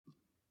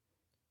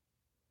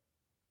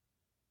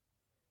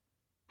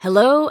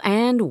Hello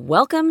and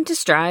welcome to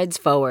Strides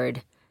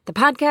Forward, the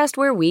podcast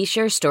where we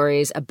share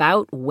stories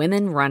about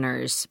women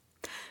runners.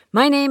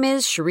 My name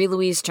is Cherie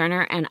Louise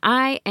Turner, and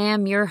I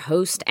am your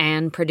host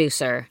and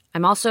producer.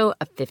 I'm also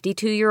a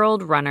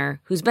 52-year-old runner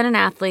who's been an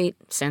athlete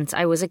since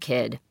I was a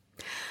kid.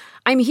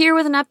 I'm here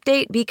with an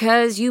update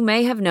because you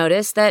may have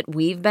noticed that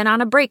we've been on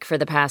a break for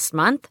the past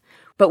month,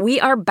 but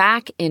we are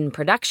back in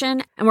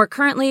production, and we're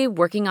currently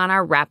working on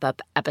our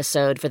wrap-up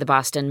episode for the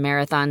Boston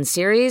Marathon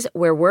series,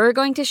 where we're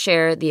going to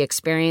share the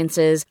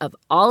experiences of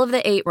all of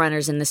the 8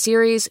 runners in the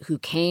series who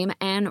came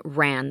and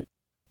ran.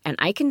 And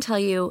I can tell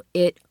you,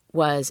 it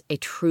was a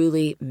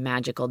truly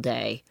magical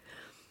day.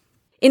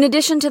 In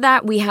addition to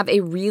that, we have a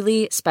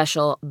really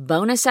special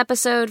bonus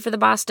episode for the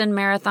Boston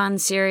Marathon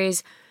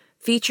series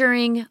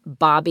featuring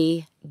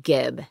Bobby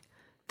Gibb,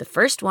 the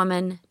first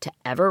woman to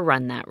ever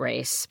run that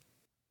race.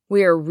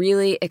 We are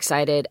really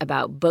excited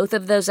about both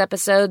of those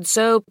episodes,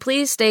 so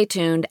please stay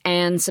tuned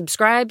and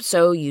subscribe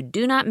so you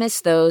do not miss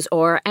those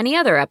or any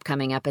other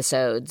upcoming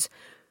episodes,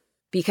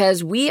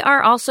 because we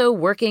are also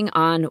working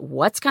on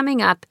what's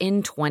coming up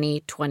in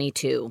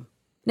 2022.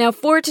 Now,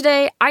 for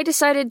today, I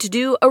decided to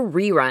do a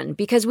rerun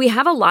because we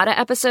have a lot of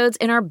episodes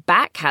in our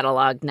back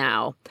catalog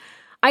now.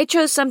 I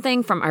chose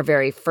something from our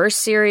very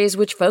first series,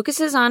 which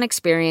focuses on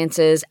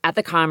experiences at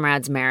the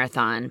Comrades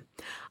Marathon.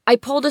 I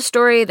pulled a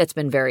story that's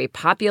been very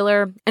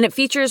popular, and it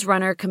features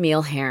runner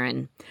Camille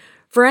Herron.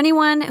 For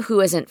anyone who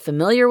isn't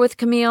familiar with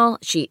Camille,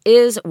 she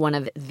is one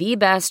of the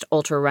best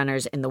ultra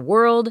runners in the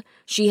world.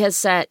 She has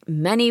set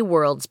many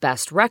world's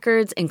best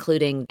records,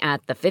 including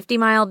at the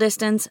 50-mile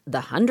distance, the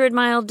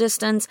 100-mile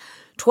distance,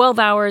 12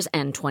 hours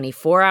and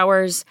 24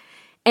 hours.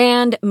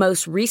 And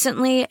most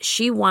recently,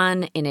 she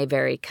won in a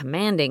very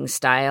commanding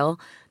style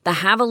the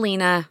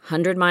Javelina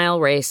 100-mile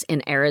race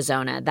in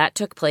Arizona that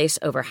took place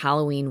over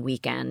Halloween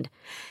weekend.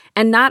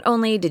 And not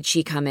only did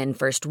she come in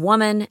first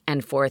woman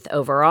and 4th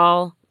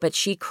overall, but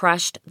she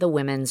crushed the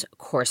women's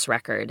course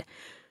record.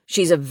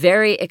 She's a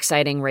very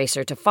exciting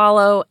racer to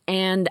follow,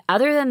 and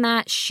other than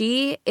that,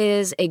 she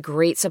is a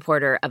great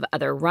supporter of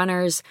other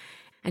runners,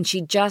 and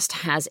she just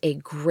has a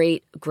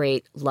great,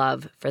 great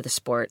love for the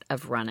sport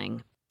of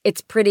running.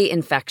 It's pretty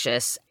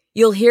infectious.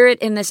 You'll hear it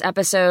in this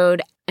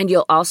episode, and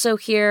you'll also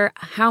hear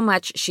how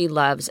much she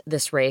loves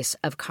this race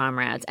of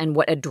Comrades and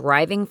what a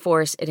driving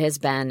force it has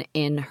been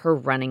in her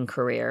running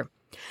career.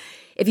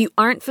 If you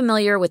aren't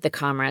familiar with the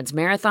Comrades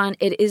Marathon,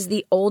 it is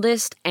the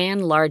oldest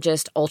and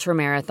largest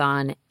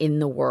ultramarathon in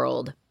the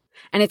world.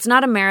 And it's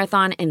not a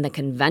marathon in the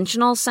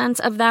conventional sense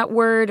of that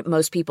word.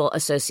 Most people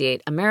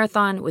associate a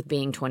marathon with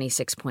being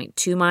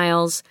 26.2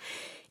 miles.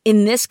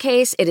 In this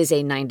case, it is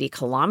a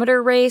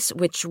 90-kilometer race,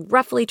 which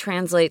roughly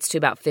translates to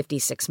about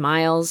 56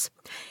 miles.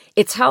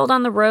 It's held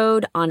on the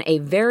road on a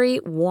very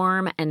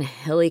warm and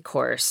hilly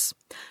course.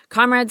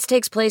 Comrades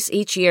takes place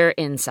each year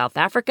in South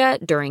Africa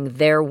during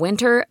their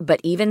winter,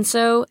 but even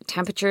so,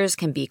 temperatures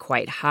can be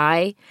quite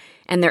high,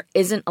 and there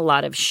isn't a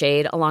lot of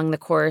shade along the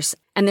course,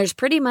 and there's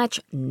pretty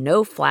much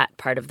no flat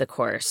part of the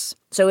course.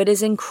 So it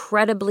is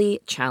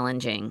incredibly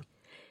challenging.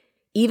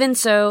 Even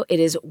so, it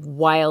is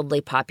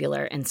wildly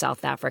popular in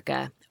South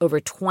Africa.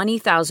 Over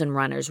 20,000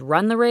 runners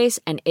run the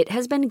race, and it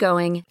has been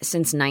going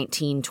since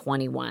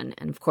 1921.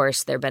 And of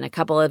course, there have been a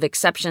couple of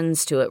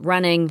exceptions to it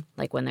running,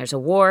 like when there's a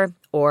war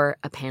or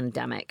a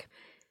pandemic.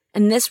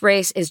 And this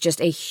race is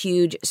just a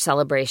huge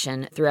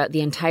celebration throughout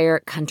the entire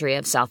country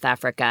of South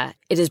Africa.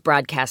 It is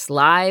broadcast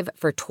live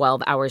for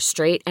 12 hours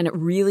straight, and it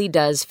really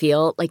does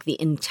feel like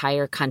the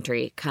entire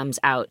country comes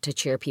out to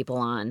cheer people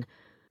on.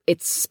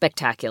 It's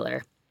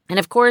spectacular. And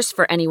of course,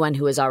 for anyone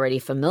who is already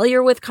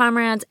familiar with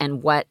Comrades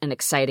and what an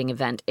exciting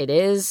event it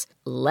is,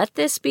 let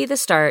this be the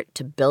start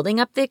to building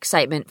up the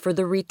excitement for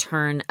the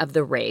return of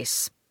the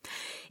race.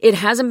 It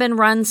hasn't been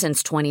run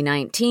since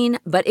 2019,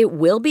 but it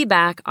will be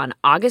back on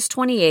August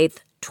 28th,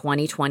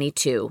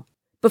 2022.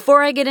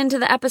 Before I get into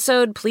the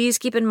episode, please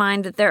keep in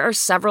mind that there are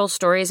several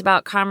stories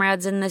about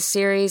Comrades in this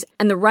series,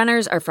 and the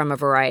runners are from a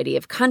variety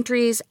of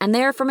countries, and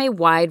they are from a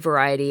wide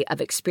variety of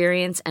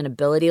experience and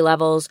ability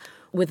levels,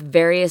 with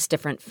various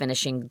different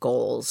finishing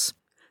goals.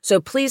 So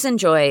please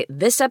enjoy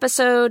this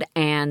episode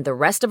and the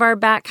rest of our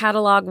back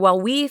catalog while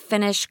we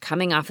finish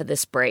coming off of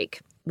this break.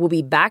 We'll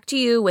be back to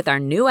you with our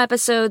new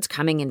episodes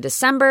coming in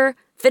December,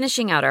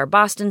 finishing out our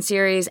Boston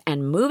series,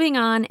 and moving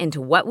on into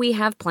what we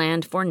have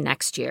planned for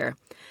next year.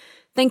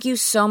 Thank you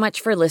so much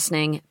for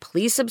listening.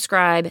 Please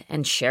subscribe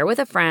and share with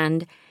a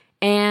friend.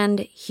 And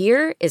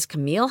here is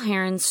Camille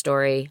Herron's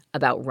story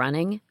about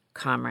running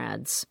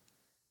Comrades.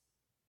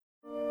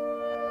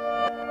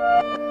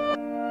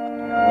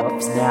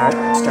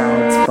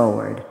 Strides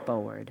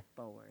Forward.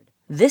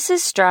 This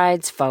is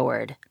Strides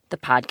Forward, the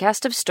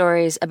podcast of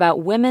stories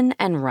about women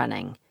and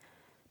running,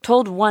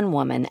 told one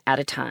woman at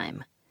a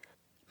time.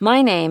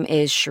 My name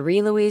is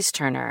Cherie Louise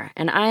Turner,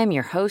 and I am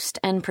your host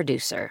and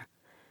producer.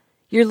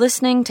 You're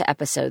listening to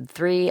episode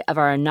 3 of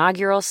our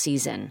inaugural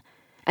season,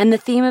 and the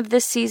theme of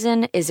this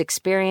season is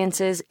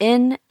experiences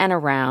in and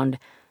around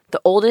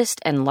the oldest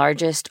and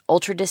largest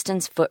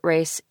ultra-distance foot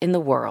race in the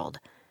world,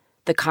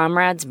 the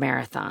Comrades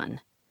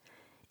Marathon.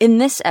 In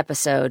this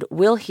episode,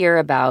 we'll hear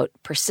about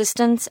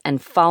persistence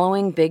and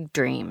following big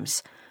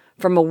dreams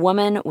from a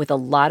woman with a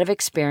lot of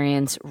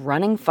experience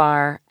running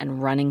far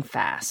and running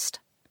fast.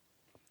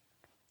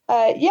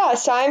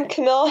 So I'm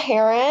Camille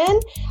Herron.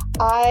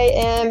 I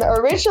am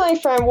originally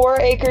from War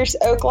Acres,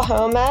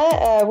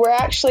 Oklahoma. We're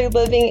actually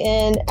living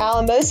in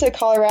Alamosa,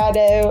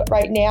 Colorado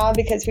right now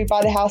because we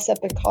bought a house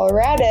up in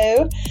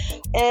Colorado.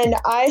 And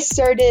I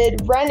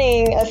started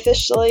running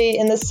officially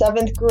in the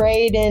 7th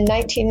grade in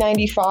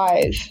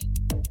 1995.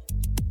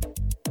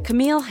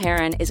 Camille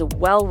Herron is a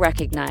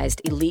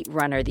well-recognized elite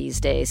runner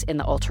these days in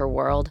the ultra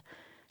world.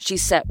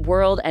 She's set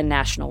world and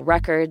national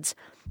records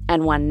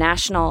and won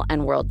national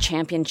and world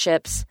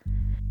championships.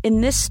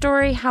 In this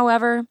story,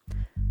 however,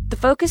 the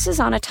focus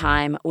is on a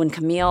time when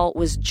Camille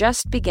was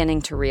just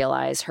beginning to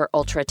realize her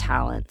ultra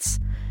talents.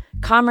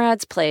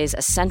 Comrades plays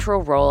a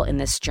central role in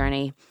this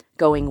journey,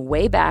 going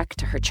way back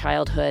to her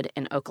childhood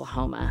in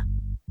Oklahoma.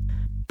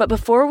 But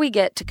before we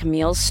get to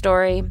Camille's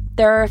story,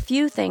 there are a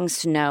few things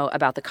to know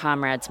about the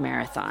Comrades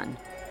Marathon.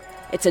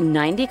 It's a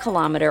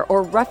 90-kilometer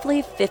or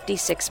roughly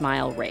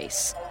 56-mile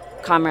race.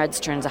 Comrades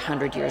turns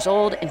 100 years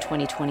old in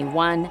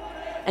 2021,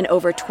 and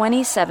over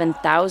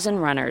 27,000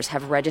 runners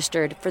have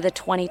registered for the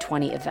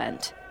 2020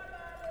 event.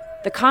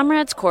 The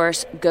Comrades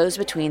course goes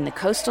between the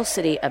coastal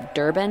city of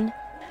Durban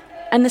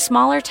and the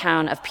smaller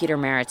town of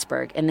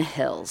Pietermaritzburg in the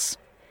hills.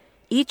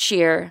 Each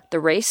year,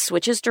 the race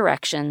switches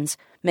directions,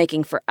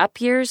 making for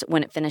up years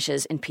when it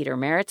finishes in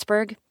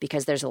Pietermaritzburg,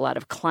 because there's a lot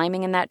of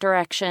climbing in that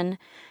direction,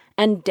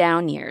 and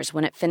down years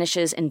when it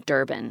finishes in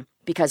Durban,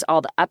 because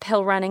all the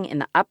uphill running in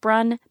the up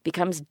run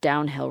becomes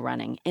downhill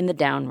running in the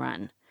down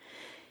run.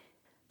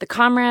 The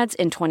Comrades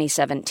in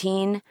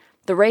 2017,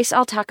 the race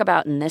I'll talk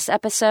about in this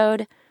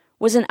episode,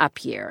 was an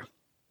up year.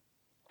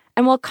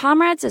 And while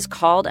Comrades is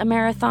called a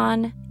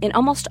marathon, in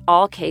almost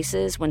all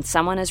cases when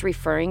someone is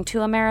referring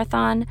to a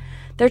marathon,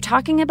 they're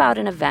talking about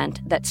an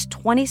event that's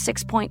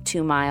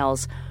 26.2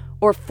 miles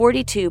or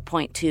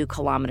 42.2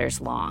 kilometers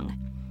long.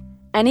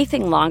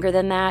 Anything longer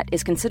than that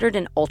is considered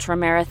an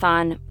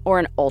ultramarathon or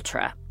an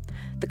ultra.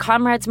 The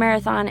Comrades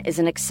Marathon is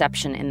an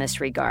exception in this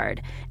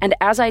regard, and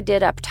as I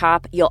did up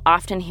top, you'll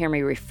often hear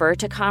me refer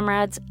to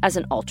Comrades as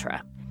an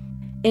ultra.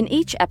 In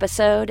each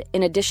episode,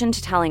 in addition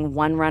to telling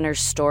one runner's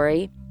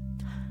story,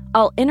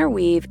 I'll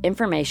interweave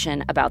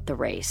information about the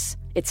race,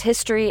 its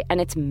history, and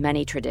its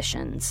many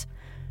traditions.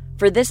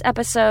 For this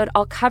episode,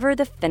 I'll cover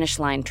the finish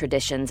line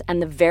traditions and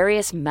the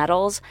various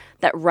medals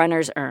that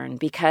runners earn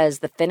because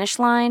the finish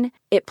line,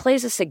 it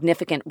plays a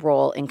significant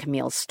role in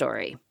Camille's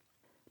story.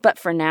 But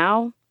for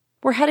now,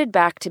 we're headed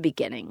back to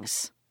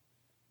beginnings.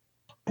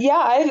 Yeah,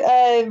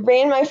 I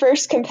ran my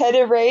first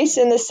competitive race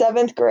in the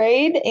 7th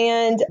grade,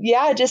 and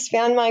I just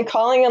found my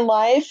calling in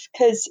life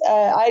because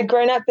I had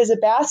grown up as a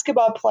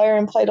basketball player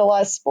and played a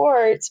lot of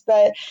sports,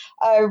 but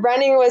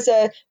running was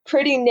a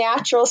pretty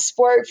natural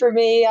sport for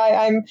me.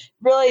 I'm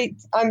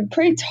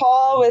pretty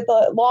tall with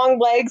long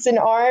legs and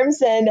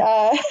arms, and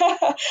I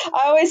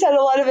always had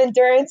a lot of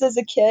endurance as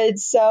a kid.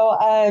 So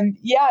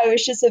it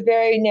was just a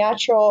very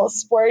natural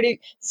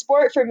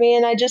sport for me,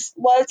 and I just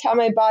loved how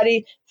my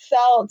body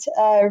felt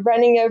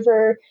running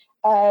over,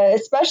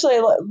 especially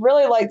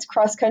really liked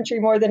cross country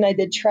more than I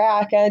did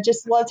track. I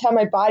just loved how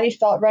my body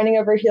felt running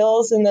over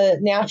hills in the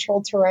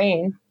natural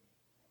terrain.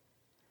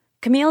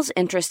 Camille's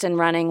interest in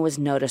running was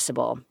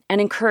noticeable and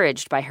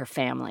encouraged by her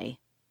family.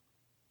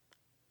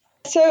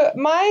 So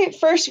my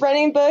first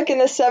running book in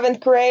the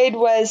 7th grade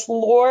was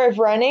Lore of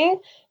Running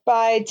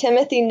by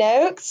Timothy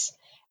Noakes.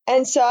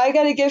 And so I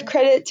got to give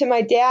credit to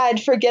my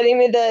dad for getting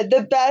me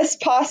the best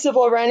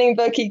possible running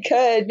book he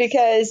could,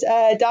 because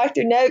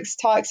Dr. Noakes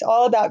talks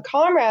all about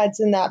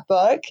Comrades in that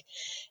book.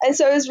 And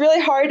so it was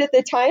really hard at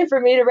the time for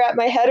me to wrap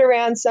my head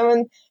around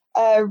someone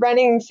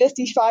running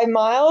 55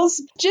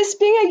 miles. Just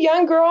being a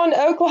young girl in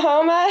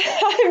Oklahoma,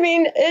 I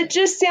mean, it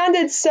just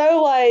sounded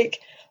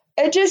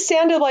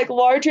like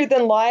larger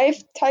than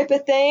life type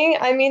of thing.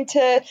 I mean,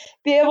 to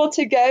be able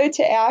to go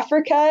to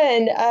Africa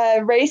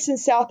and race in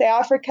South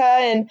Africa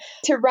and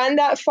to run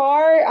that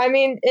far. I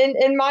mean,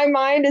 in my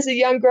mind as a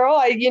young girl,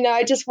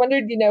 I just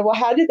wondered, well,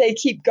 how did they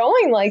keep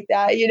going like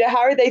that? How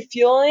are they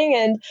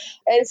fueling?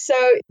 And so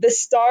the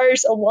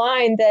stars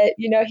aligned that,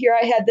 here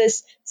I had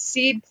this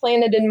seed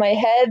planted in my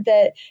head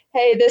that,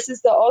 hey, this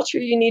is the ultra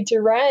you need to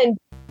run.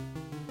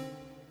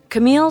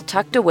 Camille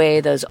tucked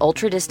away those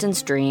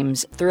ultra-distance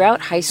dreams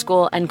throughout high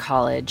school and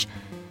college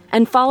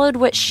and followed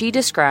what she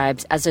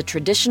describes as a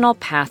traditional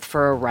path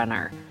for a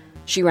runner.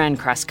 She ran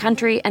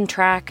cross-country and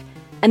track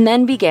and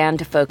then began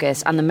to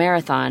focus on the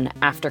marathon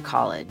after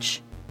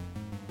college.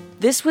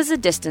 This was a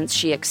distance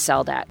she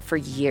excelled at for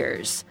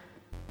years.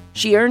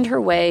 She earned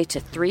her way to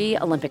 3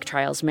 Olympic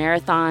trials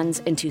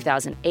marathons in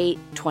 2008,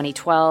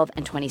 2012,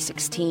 and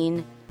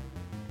 2016,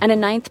 and a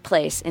 9th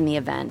place in the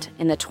event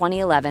in the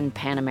 2011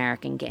 Pan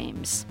American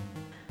Games.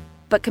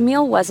 But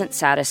Camille wasn't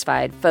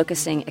satisfied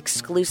focusing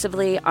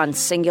exclusively on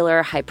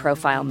singular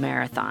high-profile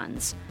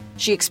marathons.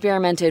 She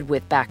experimented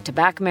with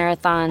back-to-back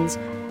marathons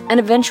and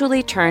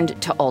eventually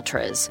turned to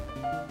ultras,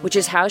 which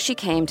is how she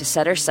came to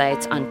set her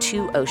sights on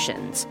 2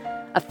 oceans,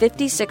 a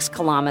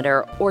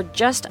 56-kilometer or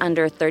just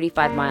under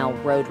 35-mile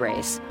road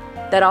race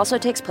that also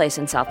takes place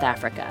in South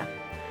Africa.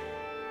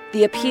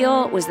 The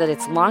appeal was that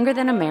it's longer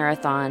than a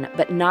marathon,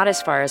 but not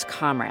as far as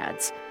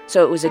Comrades,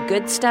 so it was a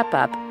good step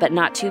up, but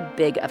not too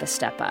big of a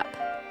step up.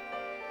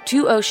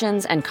 Two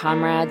Oceans and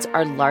Comrades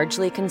are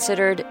largely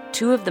considered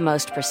two of the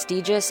most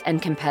prestigious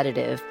and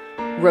competitive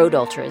road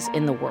ultras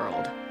in the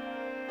world.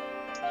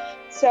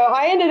 So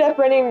I ended up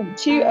running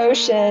Two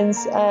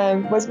Oceans,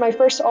 was my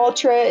first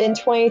ultra in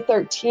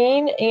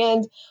 2013,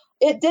 and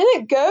it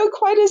didn't go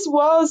quite as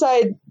well as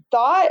I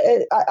thought.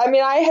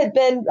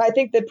 I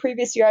think the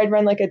previous year I'd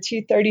run like a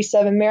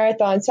 2:37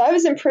 marathon, so I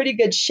was in pretty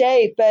good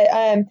shape, but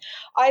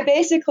I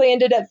basically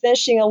ended up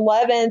finishing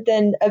 11th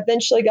and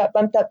eventually got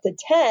bumped up to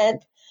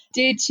 10th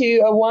due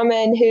to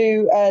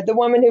the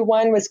woman who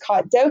won was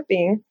caught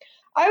doping.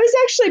 I was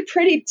actually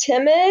pretty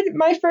timid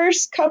my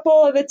first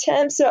couple of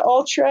attempts at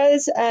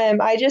ultras.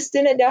 I just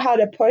didn't know how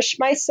to push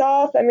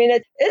myself. I mean,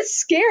 it's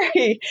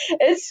scary.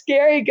 It's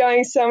scary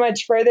going so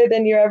much further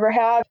than you ever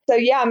have. So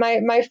yeah,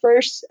 my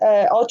first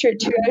ultra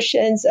at Two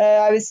Oceans,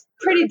 I was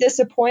pretty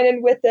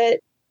disappointed with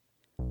it.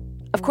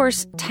 Of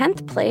course,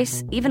 10th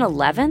place, even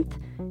 11th,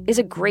 is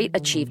a great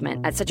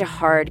achievement at such a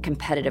hard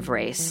competitive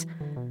race.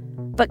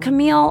 But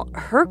Camille,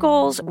 her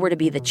goals were to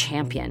be the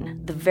champion,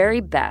 the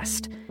very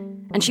best.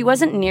 And she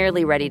wasn't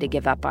nearly ready to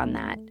give up on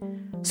that.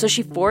 So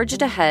she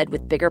forged ahead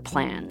with bigger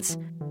plans.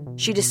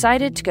 She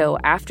decided to go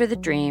after the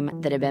dream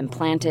that had been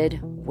planted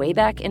way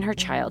back in her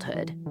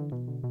childhood.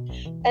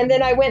 And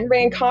then I went and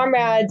ran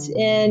Comrades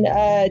in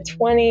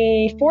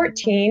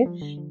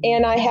 2014,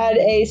 and I had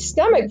a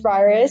stomach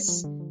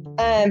virus.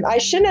 I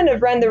shouldn't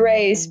have run the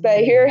race, but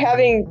here,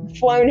 having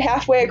flown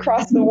halfway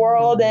across the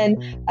world and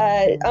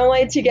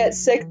only to get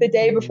sick the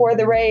day before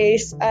the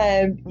race,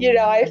 I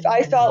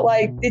felt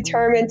like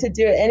determined to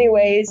do it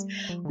anyways.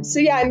 So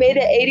yeah, I made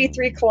it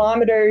 83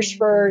 kilometers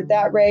for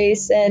that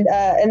race, and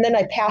then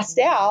I passed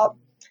out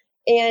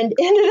and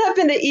ended up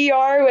in the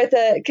ER with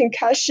a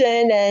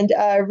concussion and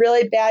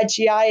really bad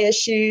GI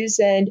issues.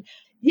 And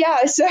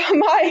yeah, so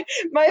my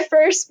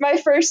first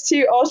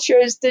two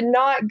ultras did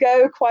not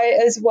go quite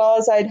as well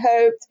as I'd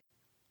hoped.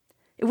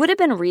 It would have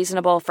been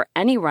reasonable for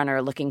any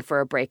runner looking for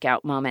a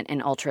breakout moment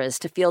in ultras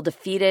to feel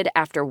defeated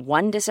after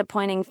one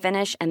disappointing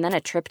finish and then a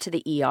trip to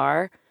the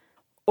ER.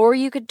 Or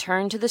you could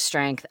turn to the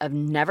strength of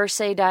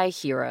never-say-die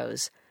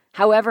heroes,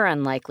 however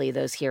unlikely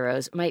those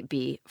heroes might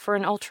be for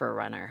an ultra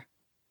runner.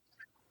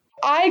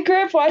 I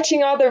grew up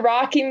watching all the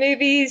Rocky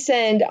movies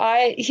and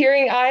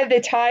hearing Eye of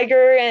the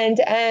Tiger,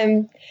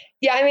 and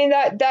yeah, I mean,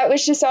 that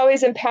was just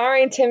always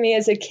empowering to me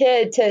as a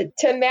kid to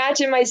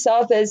imagine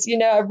myself as,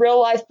 a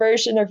real life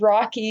version of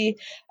Rocky,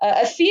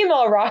 a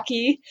female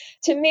Rocky.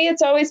 To me,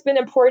 it's always been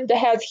important to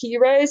have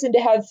heroes and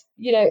to have,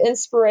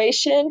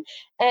 inspiration.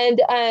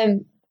 And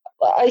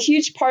a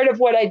huge part of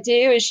what I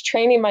do is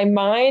training my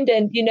mind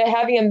and,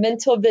 having a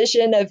mental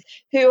vision of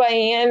who I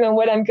am and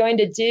what I'm going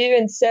to do.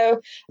 And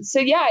so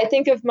yeah, I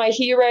think of my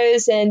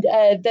heroes and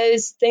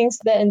those things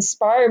that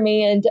inspire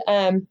me. And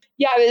I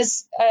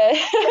was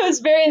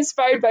very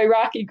inspired by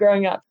Rocky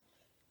growing up.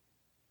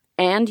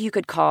 And you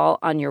could call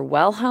on your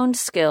well-honed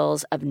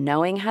skills of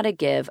knowing how to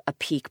give a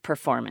peak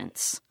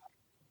performance.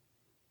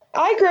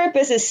 I grew up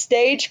as a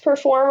stage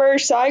performer,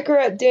 so I grew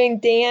up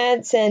doing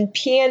dance and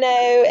piano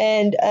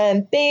and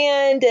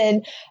band,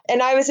 and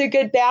I was a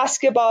good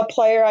basketball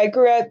player.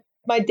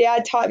 My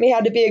dad taught me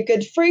how to be a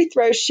good free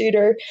throw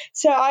shooter,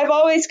 so I've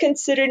always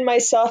considered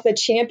myself a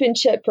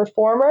championship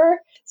performer.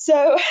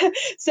 So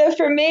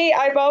for me,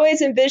 I've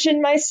always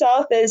envisioned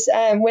myself as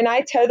when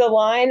I toe the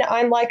line,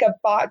 I'm like a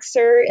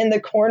boxer in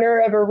the corner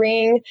of a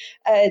ring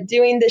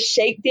doing the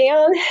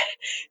shakedown.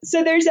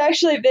 So there's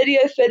actually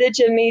video footage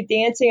of me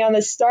dancing on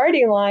the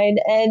starting line.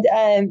 And,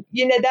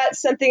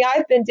 that's something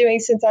I've been doing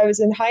since I was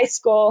in high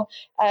school,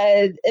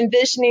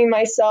 envisioning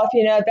myself,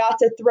 about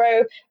to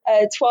throw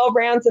 12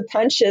 rounds of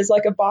punches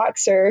like a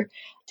boxer.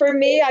 For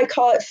me, I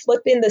call it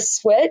flipping the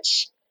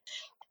switch.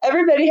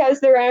 Everybody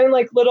has their own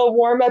little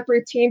warm-up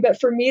routine,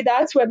 but for me,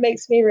 that's what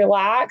makes me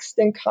relaxed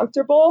and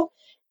comfortable.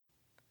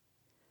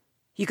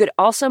 You could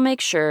also make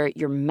sure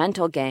your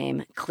mental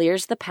game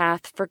clears the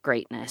path for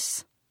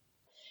greatness.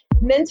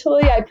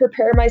 Mentally, I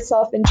prepare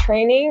myself in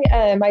training.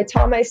 I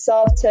tell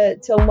myself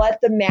to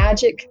let the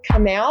magic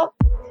come out.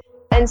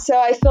 And so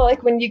I feel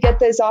like when you get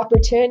those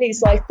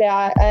opportunities like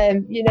that,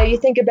 you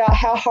think about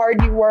how hard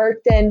you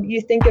worked and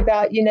you think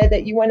about,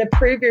 that you want to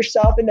prove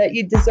yourself and that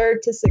you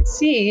deserve to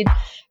succeed.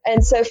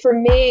 And so for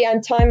me,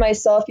 I'm telling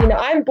myself,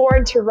 I'm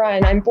born to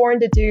run. I'm born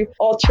to do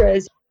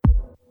ultras.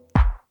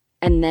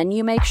 And then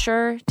you make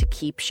sure to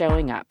keep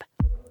showing up.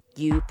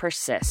 You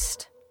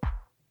persist.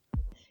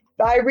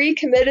 I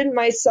recommitted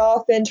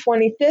myself in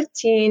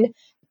 2015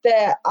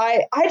 that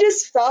I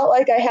just felt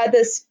like I had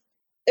this.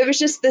 It was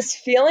just this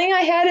feeling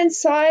I had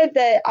inside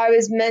that I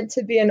was meant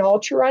to be an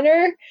ultra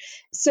runner.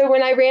 So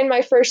when I ran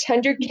my first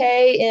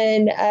 100K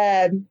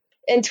in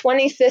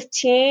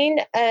 2015,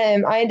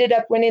 I ended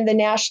up winning the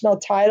national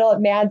title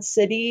at Mad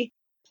City.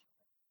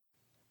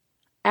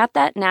 At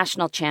that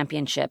national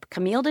championship,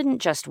 Camille didn't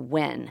just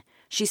win.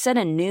 she set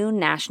a new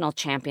national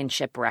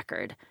championship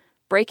record,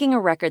 breaking a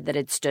record that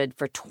had stood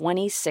for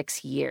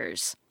 26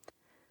 years.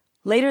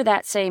 Later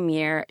that same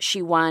year,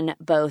 she won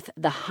both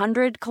the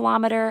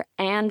 100-kilometer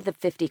and the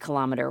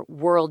 50-kilometer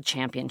World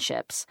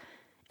Championships.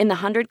 In the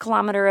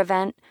 100-kilometer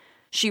event,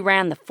 she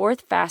ran the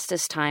fourth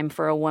fastest time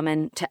for a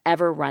woman to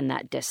ever run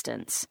that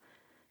distance.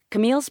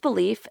 Camille's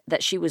belief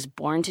that she was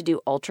born to do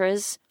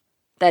ultras,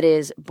 that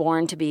is,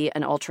 born to be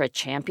an ultra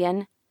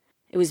champion,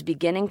 it was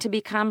beginning to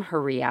become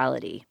her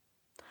reality.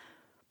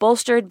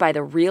 Bolstered by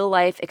the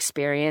real-life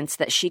experience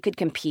that she could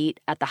compete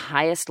at the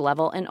highest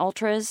level in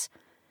ultras,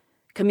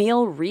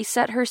 Camille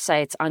reset her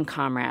sights on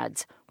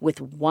Comrades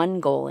with one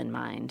goal in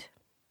mind.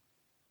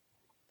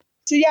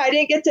 So yeah, I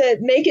didn't get to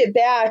make it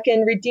back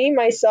and redeem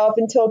myself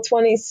until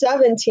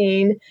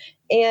 2017.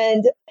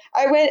 And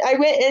I went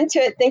into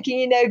it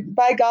thinking,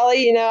 by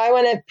golly, I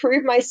want to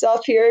prove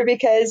myself here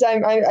because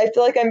I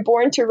feel like I'm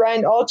born to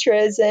run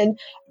ultras. And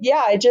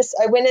yeah, I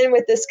went in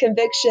with this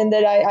conviction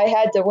that I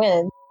had to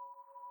win.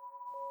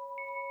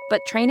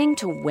 But training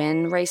to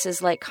win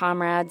races like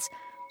Comrades,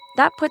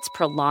 that puts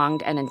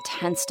prolonged and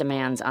intense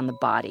demands on the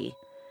body.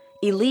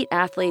 Elite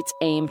athletes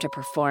aim to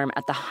perform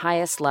at the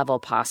highest level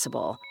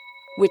possible,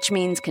 which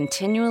means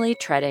continually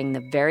treading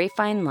the very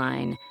fine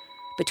line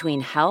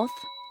between health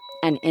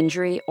and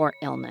injury or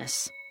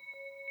illness.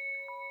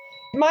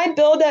 My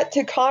build-up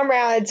to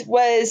Comrades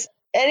was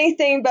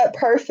anything but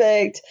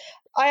perfect.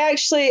 I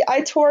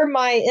tore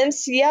my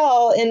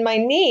MCL in my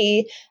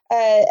knee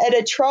at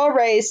a trail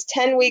race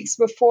 10 weeks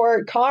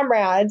before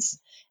Comrades.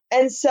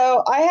 And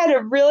so I had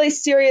a really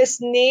serious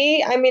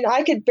knee. I mean,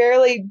 I could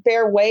barely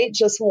bear weight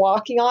just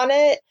walking on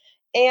it.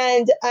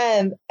 And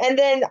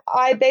then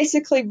I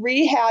basically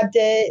rehabbed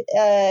it,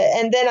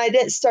 and then I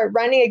didn't start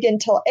running again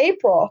until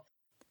April.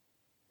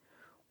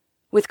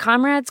 With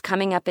Comrades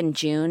coming up in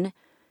June,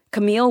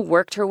 Camille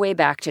worked her way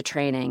back to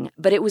training,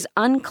 but it was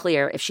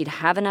unclear if she'd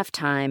have enough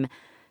time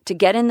to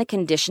get in the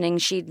conditioning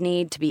she'd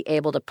need to be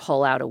able to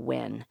pull out a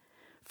win.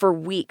 For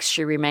weeks,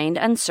 she remained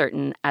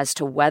uncertain as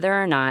to whether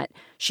or not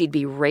she'd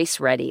be race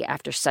ready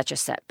after such a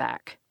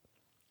setback.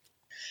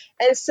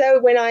 And so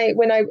when I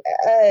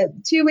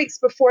 2 weeks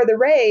before the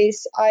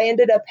race, I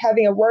ended up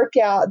having a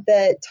workout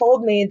that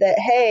told me that,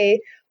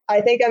 hey,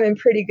 I think I'm in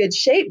pretty good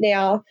shape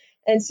now.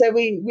 And so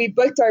we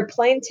booked our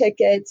plane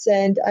tickets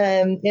and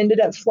ended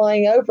up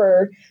flying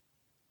over.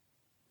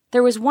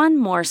 There was one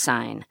more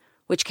sign,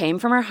 which came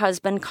from her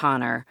husband,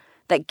 Connor,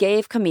 that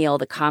gave Camille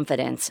the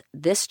confidence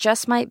this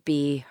just might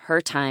be her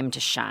time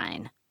to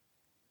shine.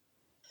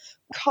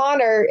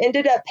 Connor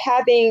ended up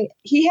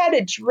he had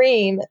a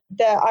dream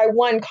that I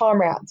won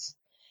Comrades,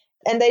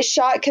 and they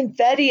shot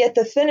confetti at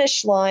the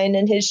finish line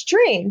in his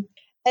dream.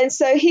 And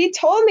so he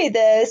told me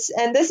this,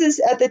 and this is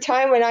at the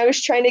time when I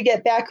was trying to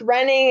get back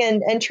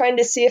running and trying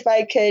to see if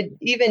I could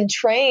even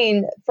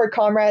train for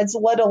Comrades,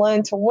 let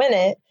alone to win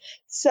it.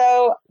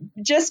 So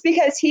just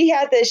because he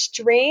had this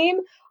dream,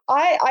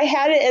 I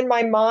had it in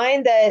my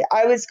mind that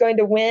I was going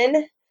to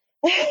win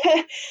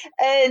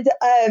and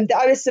that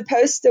I was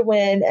supposed to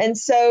win. And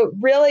so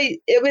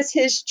really it was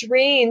his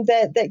dream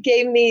that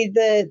gave me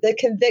the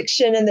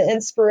conviction and the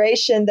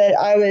inspiration that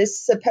I was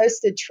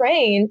supposed to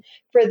train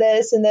for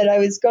this and that I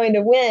was going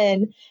to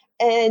win.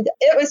 And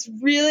it was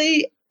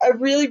really a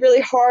really, really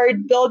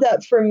hard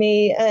buildup for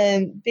me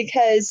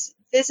because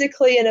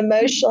physically and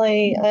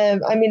emotionally,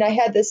 I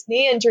had this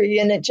knee injury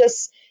and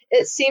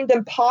it seemed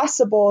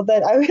impossible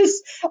that I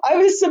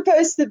was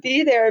supposed to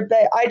be there,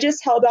 but I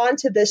just held on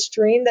to this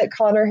dream that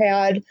Connor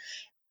had.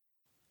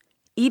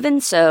 Even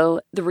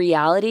so, the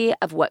reality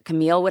of what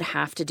Camille would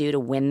have to do to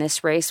win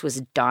this race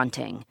was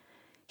daunting.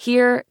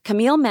 Here,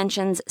 Camille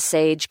mentions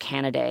Sage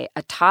Canaday,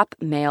 a top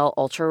male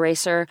ultra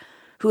racer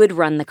who had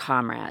run the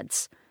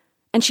Comrades.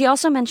 And she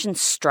also mentions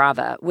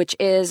Strava, which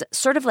is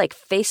sort of like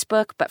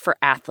Facebook but for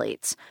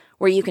athletes,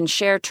 where you can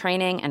share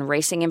training and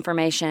racing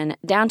information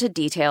down to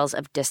details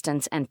of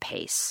distance and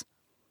pace.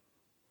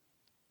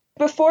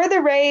 Before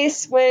the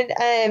race, when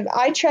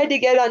I tried to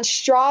get on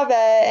Strava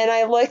and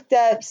I looked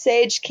up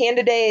Sage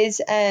Canaday's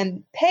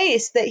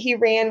pace that he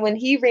ran when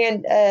he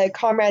ran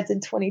Comrades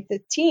in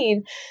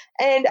 2015,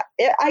 and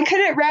I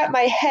couldn't wrap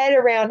my head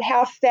around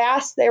how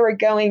fast they were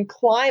going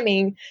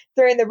climbing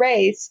during the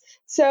race.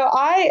 So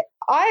I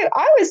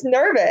was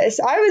nervous.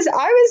 I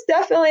was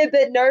definitely a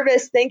bit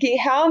nervous, thinking,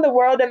 how in the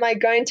world am I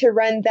going to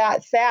run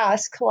that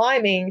fast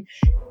climbing?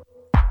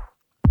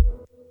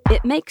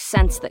 It makes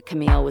sense that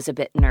Camille was a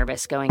bit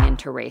nervous going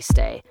into race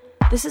day.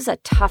 This is a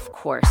tough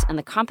course, and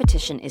the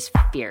competition is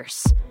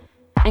fierce.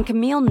 And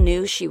Camille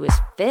knew she was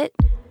fit,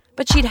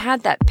 but she'd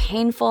had that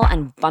painful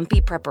and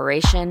bumpy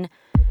preparation,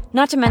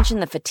 not to mention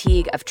the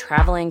fatigue of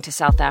traveling to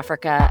South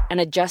Africa and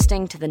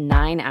adjusting to the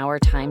 9-hour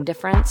time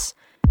difference.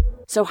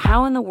 So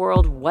how in the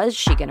world was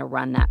she going to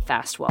run that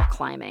fast while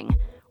climbing,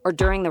 or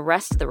during the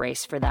rest of the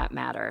race for that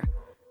matter?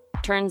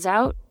 Turns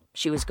out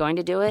she was going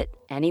to do it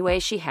any way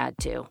she had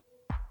to.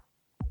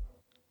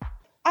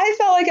 I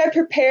felt like I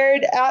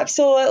prepared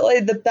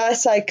absolutely the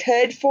best I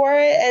could for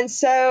it. And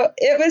so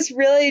it was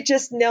really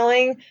just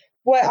knowing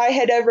what I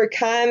had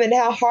overcome and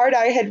how hard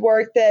I had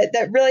worked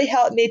that really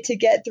helped me to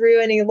get through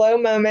any low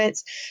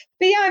moments.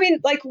 But yeah, I mean,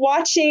 like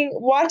watching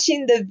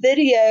the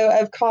video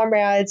of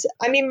Comrades,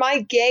 I mean, my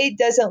gait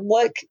doesn't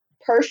look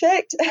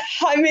perfect.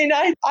 I mean,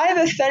 I have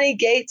a funny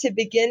gait to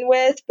begin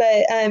with,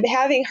 but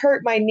having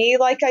hurt my knee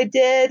like I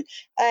did,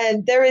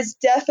 there was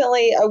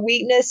definitely a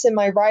weakness in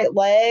my right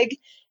leg.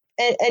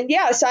 And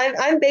yeah, so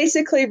I'm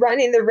basically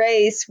running the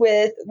race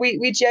with,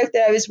 we joked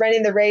that I was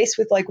running the race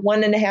with like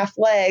 1.5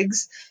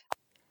 legs.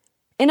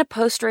 In a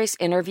post-race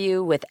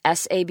interview with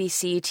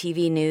SABC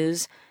TV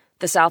News,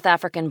 the South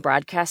African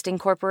Broadcasting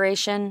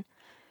Corporation,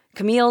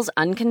 Camille's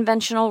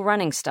unconventional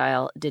running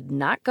style did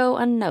not go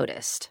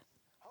unnoticed.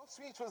 How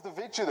sweet was the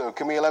victory, though,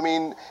 Camille? I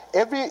mean,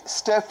 every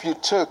step you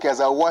took,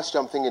 as I watched,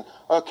 I'm thinking,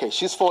 okay,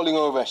 she's falling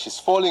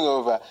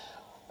over.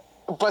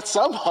 But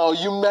somehow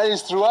you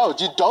managed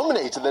throughout. You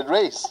dominated that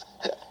race.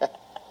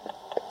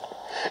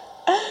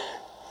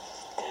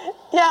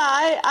 Yeah,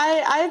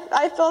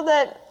 I feel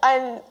that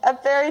I'm a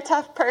very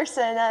tough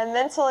person,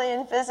 mentally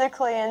and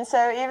physically, and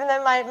so even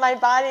though my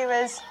body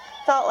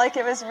felt like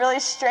it was really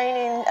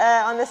straining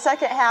on the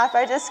second half,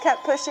 I just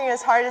kept pushing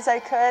as hard as I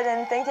could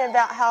and thinking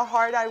about how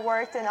hard I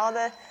worked and all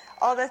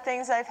the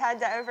things I've had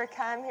to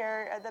overcome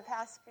here the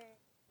past few.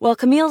 While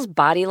Camille's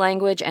body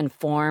language and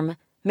form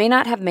may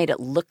not have made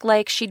it look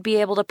like she'd be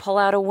able to pull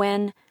out a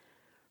win,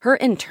 her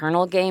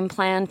internal game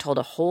plan told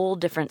a whole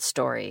different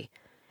story,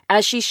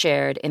 as she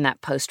shared in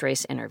that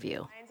post-race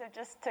interview.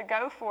 Just to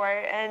go for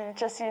it and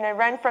just,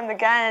 run from the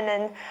gun.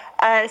 And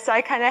so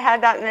I kind of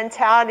had that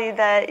mentality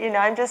that,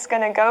 I'm just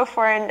going to go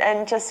for it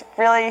and just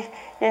really,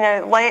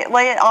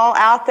 lay it all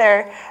out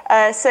there.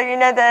 So,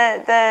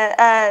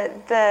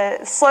 the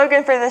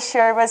slogan for this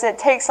year was, "It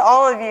takes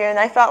all of you." And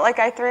I felt like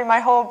I threw my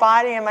whole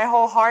body and my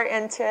whole heart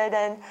into it.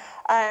 And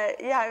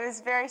it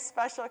was very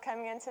special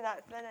coming into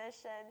that finish.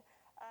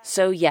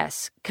 So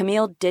yes,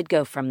 Camille did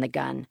go from the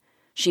gun.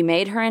 She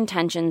made her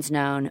intentions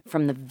known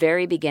from the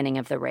very beginning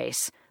of the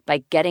race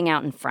by getting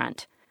out in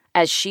front.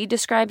 As she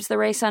describes the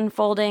race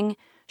unfolding,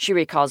 she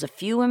recalls a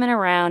few women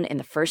around in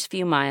the first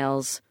few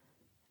miles,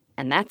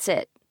 and that's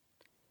it.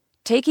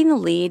 Taking the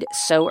lead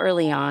so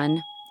early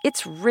on,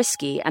 it's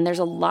risky and there's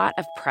a lot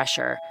of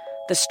pressure.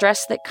 The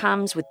stress that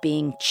comes with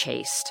being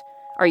chased.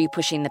 Are you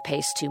pushing the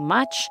pace too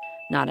much?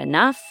 Not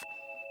enough?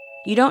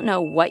 You don't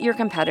know what your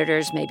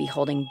competitors may be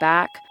holding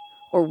back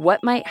or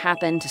what might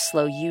happen to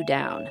slow you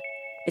down.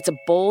 It's a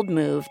bold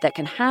move that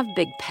can have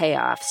big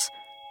payoffs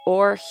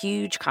or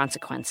huge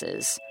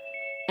consequences.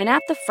 And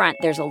at the front,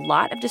 there's a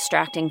lot of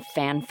distracting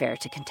fanfare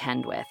to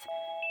contend with.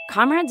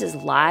 Comrades is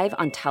live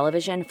on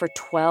television for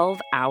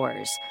 12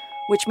 hours,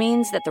 which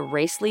means that the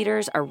race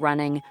leaders are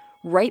running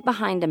right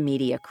behind a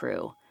media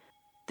crew.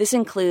 This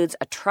includes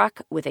a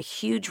truck with a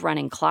huge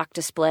running clock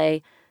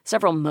display,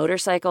 several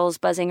motorcycles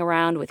buzzing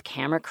around with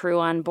camera crew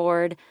on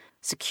board,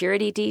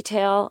 security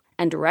detail,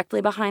 and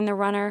directly behind the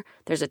runner,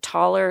 there's a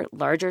taller,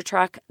 larger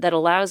truck that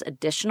allows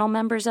additional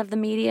members of the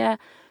media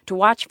to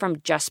watch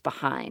from just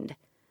behind.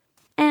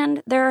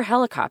 And there are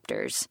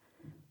helicopters.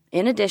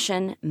 In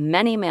addition,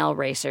 many male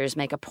racers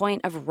make a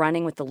point of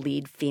running with the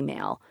lead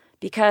female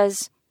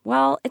because,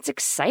 well, it's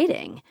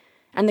exciting.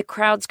 And the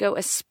crowds go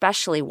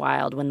especially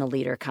wild when the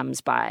leader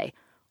comes by,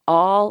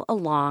 all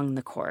along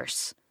the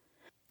course.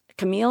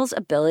 Camille's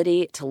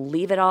ability to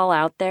leave it all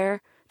out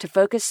there, to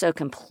focus so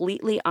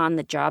completely on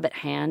the job at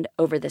hand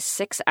over the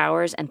 6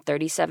 hours and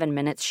 37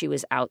 minutes she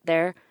was out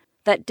there,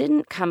 that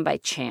didn't come by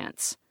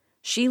chance.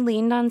 She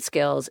leaned on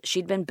skills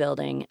she'd been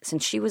building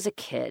since she was a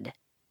kid.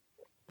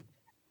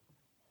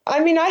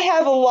 I mean, I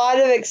have a lot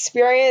of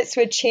experience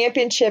with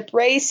championship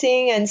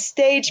racing and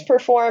stage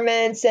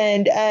performance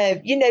and,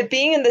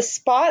 being in the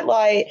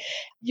spotlight.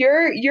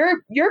 You're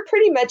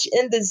pretty much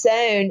in the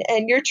zone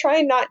and you're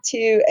trying not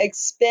to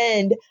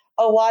expend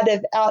a lot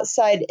of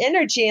outside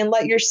energy and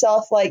let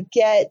yourself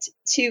get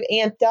too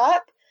amped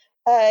up.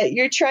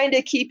 You're trying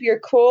to keep your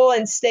cool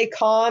and stay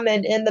calm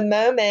and in the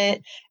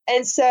moment.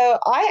 And so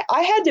I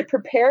had to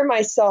prepare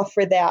myself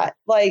for that,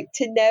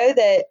 to know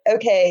that,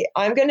 okay,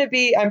 I'm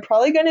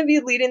probably going to be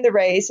leading the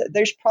race.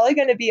 There's probably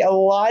going to be a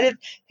lot of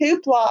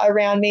hoopla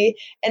around me,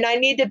 and I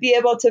need to be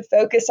able to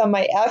focus on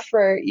my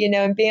effort,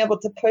 and be able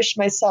to push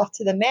myself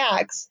to the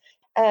max.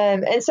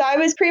 And so I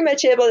was pretty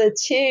much able to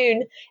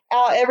tune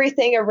out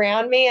everything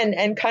around me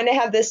and kind of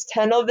have this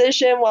tunnel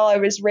vision while I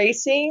was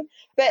racing.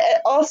 But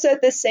also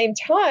at the same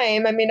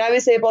time, I mean, I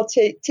was able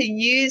to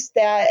use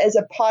that as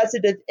a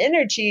positive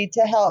energy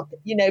to help,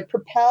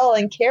 propel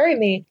and carry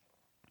me.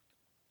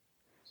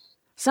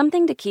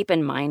 Something to keep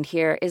in mind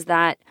here is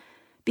that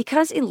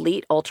because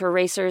elite ultra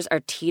racers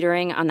are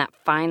teetering on that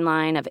fine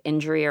line of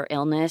injury or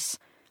illness,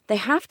 they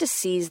have to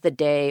seize the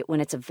day when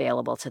it's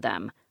available to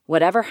them,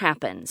 whatever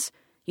happens.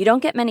 You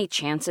don't get many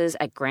chances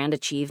at grand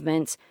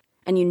achievements,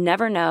 and you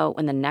never know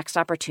when the next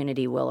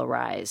opportunity will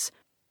arise.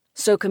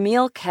 So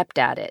Camille kept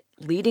at it,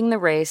 leading the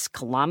race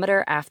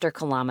kilometer after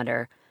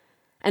kilometer,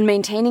 and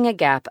maintaining a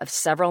gap of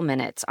several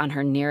minutes on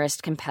her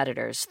nearest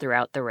competitors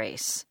throughout the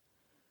race.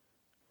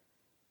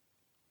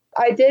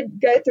 I did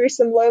go through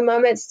some low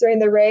moments during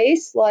the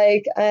race.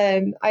 Like,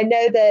 I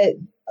know that,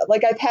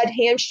 like, I've had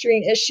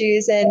hamstring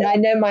issues, and I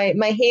know my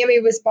hammy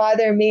was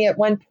bothering me at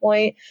one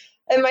point.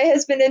 And my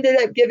husband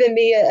ended up giving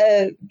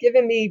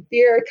me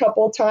beer a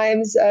couple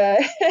times.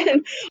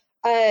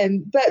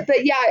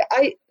 But yeah,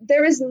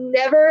 there was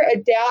never a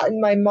doubt in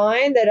my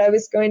mind that I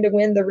was going to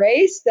win the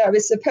race, that I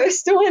was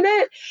supposed to win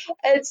it.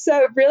 And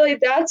so really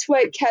that's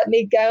what kept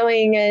me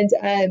going, and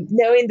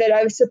knowing that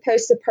I was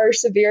supposed to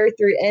persevere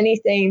through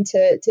anything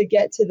to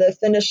get to the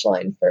finish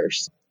line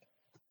first.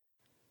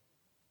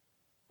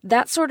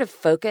 That sort of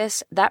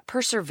focus, that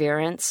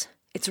perseverance,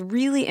 it's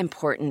really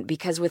important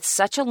because with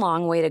such a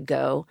long way to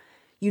go,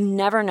 you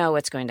never know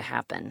what's going to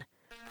happen.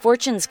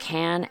 Fortunes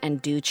can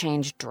and do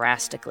change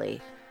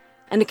drastically,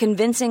 and a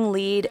convincing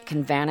lead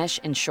can vanish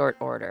in short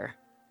order.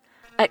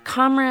 At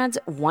Comrades,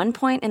 one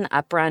point in the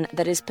uprun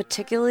that is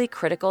particularly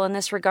critical in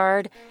this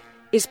regard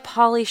is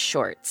Polly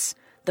Shorts,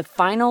 the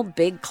final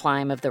big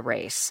climb of the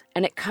race,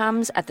 and it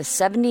comes at the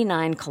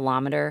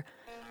 79-kilometer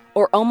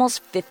or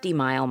almost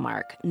 50-mile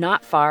mark,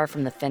 not far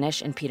from the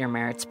finish in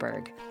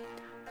Pietermaritzburg.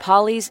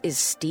 Polly's is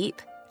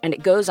steep, and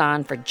it goes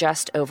on for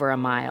just over a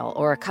mile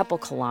or a couple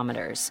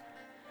kilometers.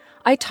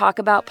 I talk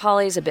about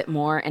Polly's a bit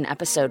more in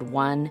episode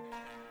 1,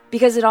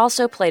 because it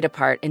also played a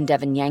part in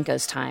Devin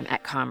Yanko's time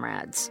at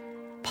Comrades.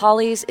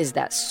 Polly's is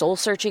that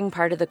soul-searching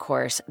part of the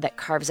course that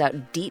carves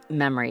out deep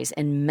memories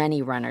in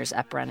many runners'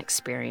 uprun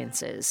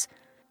experiences.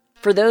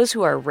 For those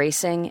who are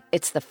racing,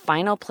 it's the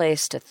final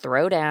place to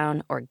throw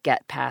down or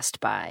get passed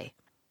by.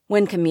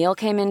 When Camille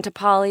came into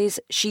Polly's,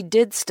 she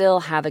did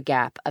still have a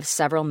gap of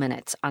several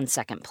minutes on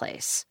second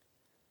place.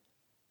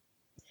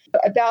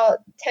 About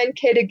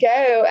 10K to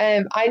go,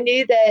 I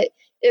knew that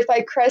if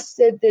I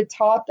crested the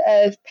top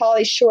of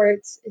Polly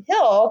Shorts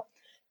Hill,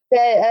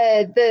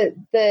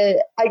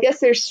 that I guess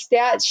there's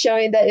stats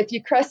showing that if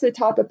you crest the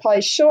top of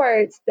Polly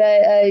Shorts,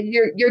 that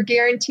you're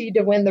guaranteed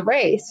to win the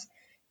race.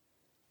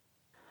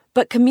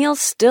 But Camille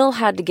still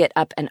had to get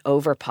up and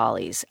over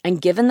Polly's,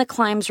 and given the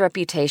climb's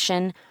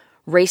reputation,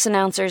 race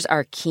announcers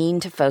are keen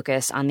to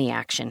focus on the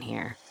action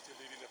here. Still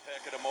leading the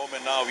pack at the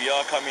moment now. We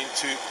are coming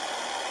to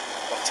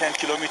 10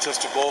 kilometers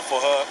to go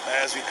for her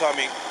as we're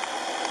coming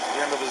to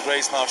the end of this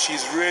race now.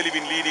 She's really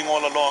been leading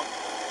all along.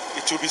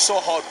 It will be so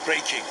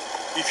heartbreaking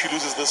if she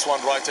loses this one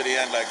right at the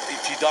end. Like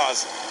if she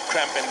does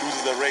cramp and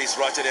loses the race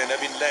right at the end. They've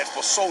been led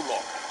for so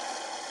long.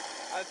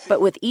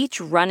 But with each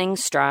running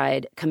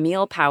stride,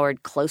 Camille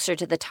powered closer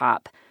to the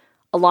top,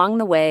 along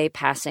the way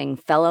passing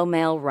fellow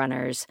male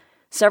runners,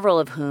 several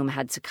of whom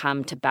had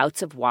succumbed to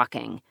bouts of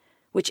walking,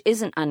 which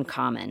isn't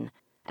uncommon,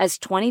 as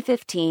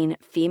 2015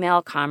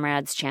 female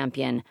Comrades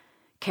champion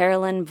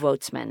Caroline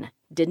Voetsman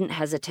didn't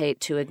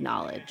hesitate to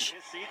acknowledge.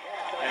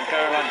 And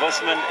Caroline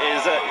Voetsman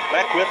is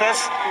back with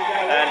us.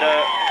 And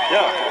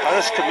how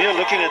is Camille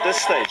looking at this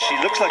stage? She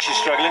looks like she's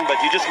struggling,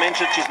 but you just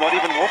mentioned she's not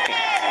even walking.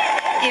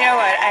 You know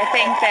what, I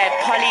think that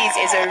Polly's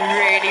is a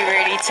really,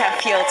 really tough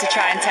hill to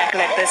try and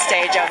tackle at this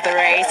stage of the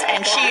race,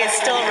 and she is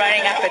still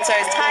running up it, so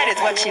as tight as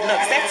what she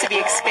looks, that's to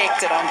be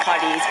expected on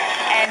Polly's.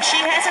 And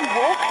she hasn't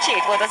walked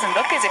yet. Well, it doesn't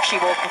look as if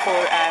she walked before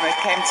it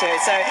came to her.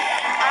 So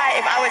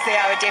if I was there,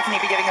 I would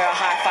definitely be giving her a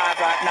high five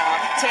right now.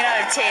 10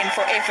 out of 10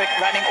 for effort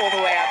running all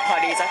the way up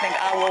Polly's. I think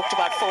I walked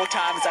about 4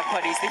 times up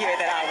Polly's the year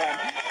that I run.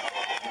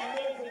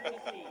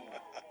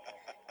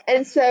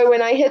 And so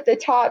when I hit the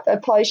top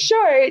of Polly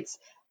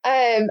Shorts,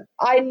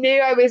 I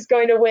knew I was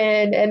going to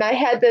win, and I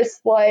had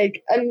this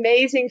like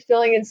amazing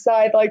feeling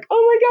inside, like,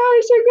 oh my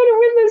gosh, I'm going to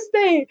win this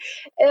thing.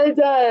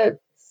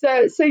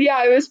 And so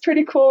yeah, it was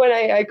pretty cool when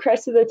I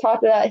crested the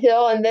top of that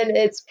hill, and then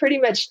it's pretty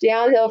much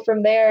downhill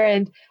from there.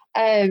 And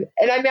I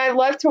mean, I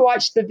love to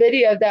watch the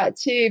video of that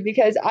too,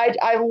 because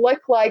I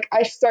look like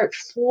I start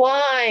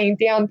flying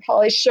down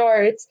Polly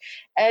Shorts.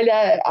 And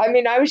I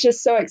mean, I was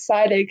just so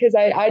excited because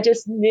I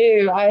just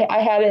knew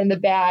I had it in the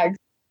bag.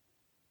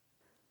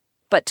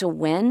 But to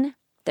win,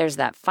 there's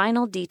that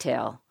final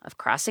detail of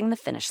crossing the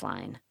finish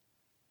line.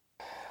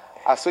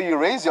 I saw you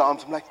raise your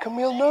arms. I'm like,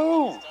 Camille,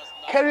 no.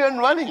 Carry on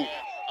running. In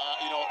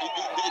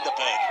the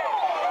bag.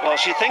 Well,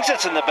 she thinks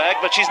it's in the bag,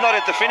 but she's not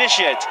at the finish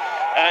yet.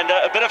 And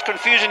a bit of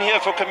confusion here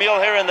for Camille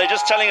Herron. They're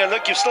just telling her,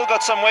 look, you've still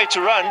got some way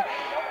to run.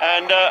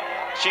 And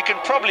she can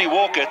probably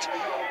walk it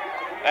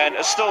and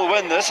still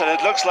win this. And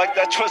it looks like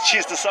that's what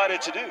she's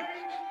decided to do.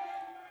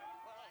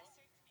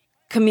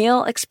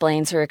 Camille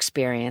explains her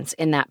experience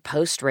in that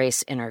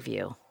post-race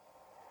interview.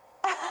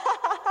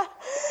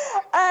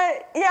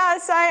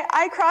 So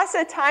I crossed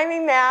a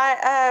timing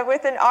mat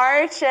with an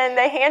arch, and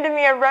they handed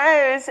me a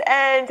rose,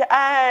 and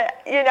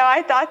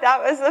I thought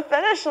that was the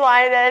finish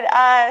line, and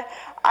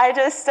I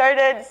just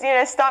started,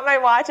 stopped my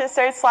watch and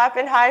started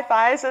slapping high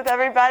fives with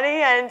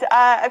everybody, and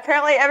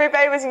apparently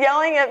everybody was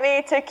yelling at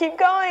me to keep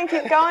going,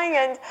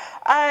 and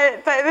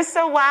but it was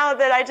so loud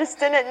that I just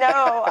didn't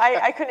know.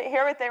 I couldn't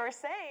hear what they were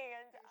saying.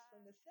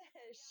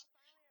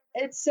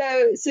 And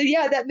so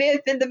yeah, that may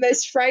have been the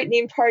most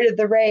frightening part of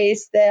the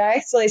race, that I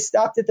actually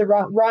stopped at the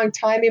wrong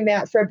timing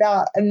mat for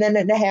about a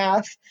minute and a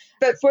half.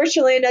 But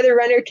fortunately, another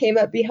runner came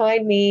up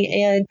behind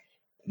me, and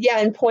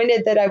and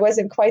pointed that I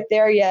wasn't quite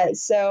there yet.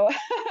 So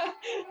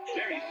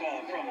very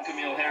far from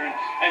Camille Herron.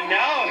 And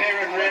now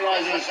Herron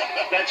realizes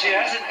that she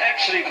hasn't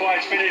actually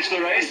quite finished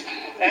the race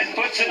and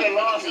puts in the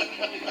last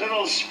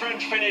little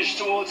sprint finish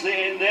towards the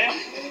end there.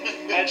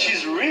 And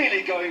she's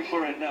really going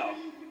for it now.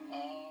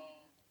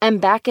 And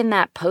back in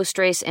that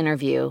post-race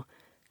interview,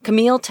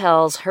 Camille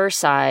tells her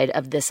side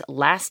of this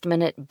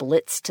last-minute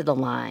blitz to the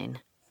line.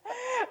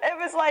 It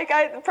was like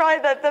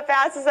probably the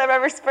fastest I've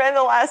ever sprinted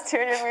the last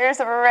 200 meters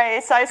of a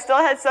race. I still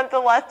had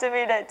something left in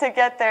me to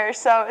get there.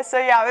 So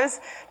yeah, it was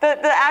the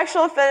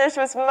actual finish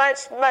was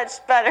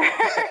much better.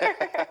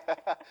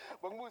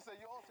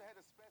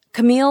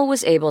 Camille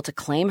was able to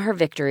claim her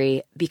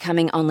victory,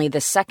 becoming only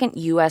the second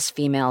U.S.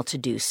 female to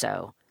do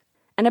so.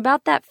 And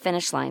about that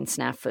finish line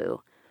snafu,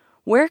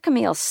 where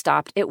Camille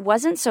stopped, it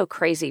wasn't so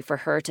crazy for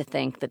her to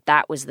think that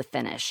that was the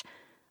finish,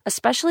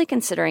 especially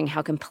considering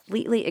how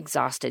completely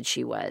exhausted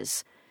she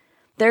was.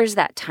 There's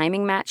that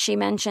timing match she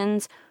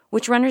mentions,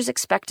 which runners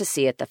expect to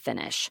see at the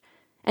finish.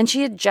 And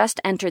she had just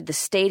entered the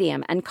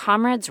stadium, and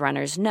Comrades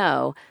runners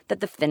know that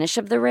the finish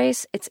of the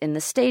race, it's in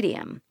the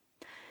stadium.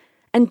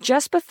 And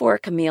just before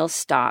Camille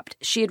stopped,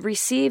 she had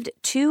received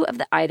 2 of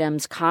the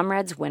items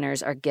Comrades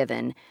winners are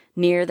given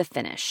near the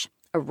finish,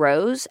 a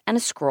rose and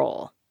a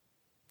scroll.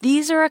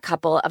 These are a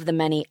couple of the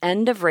many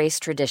end-of-race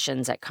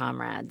traditions at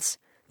Comrades.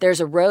 There's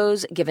a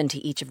rose given to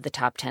each of the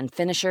top 10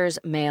 finishers,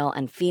 male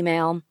and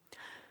female.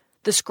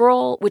 The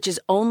scroll, which is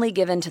only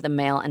given to the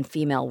male and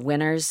female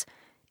winners,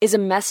 is a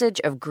message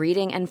of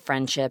greeting and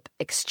friendship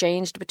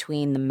exchanged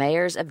between the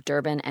mayors of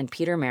Durban and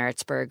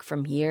Pietermaritzburg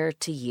from year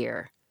to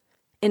year.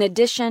 In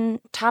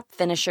addition, top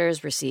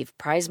finishers receive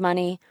prize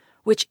money,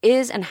 which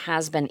is and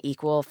has been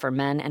equal for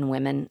men and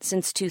women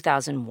since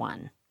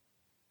 2001.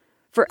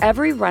 For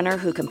every runner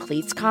who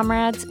completes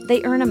Comrades,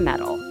 they earn a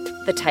medal.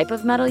 The type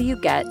of medal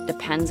you get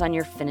depends on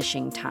your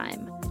finishing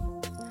time.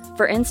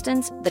 For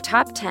instance, the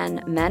top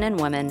 10 men and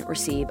women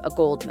receive a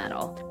gold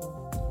medal.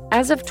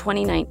 As of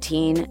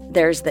 2019,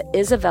 there's the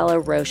Isabella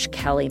Roche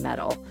Kelly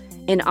Medal,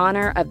 in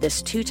honor of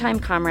this 2-time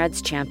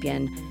Comrades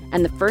champion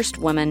and the first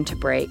woman to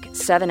break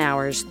 7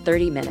 hours,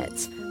 30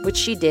 minutes, which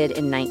she did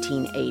in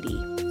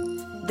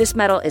 1980. This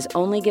medal is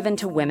only given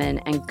to women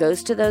and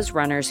goes to those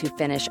runners who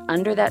finish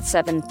under that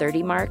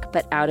 7:30 mark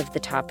but out of the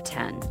top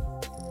 10.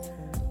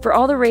 For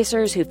all the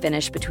racers who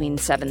finish between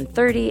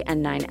 7:30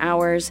 and 9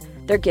 hours,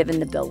 they're given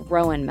the Bill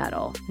Rowan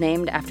Medal,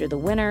 named after the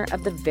winner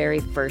of the very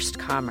first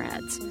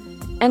Comrades.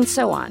 And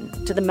so on,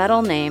 to the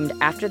medal named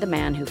after the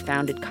man who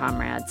founded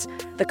Comrades,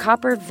 the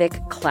Copper Vic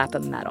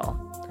Clapham Medal,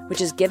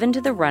 which is given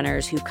to the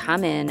runners who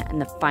come in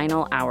the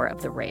final hour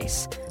of the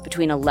race,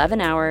 between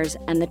 11 hours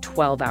and the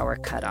 12-hour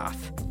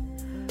cutoff.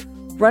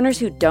 Runners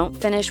who don't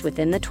finish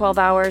within the 12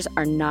 hours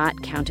are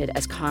not counted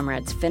as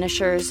Comrades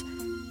finishers,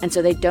 and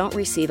so they don't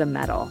receive a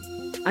medal.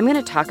 I'm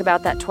going to talk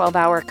about that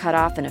 12-hour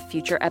cutoff in a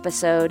future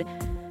episode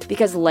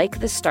because, like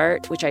the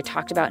start, which I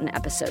talked about in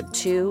episode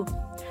 2,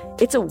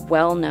 it's a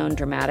well-known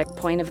dramatic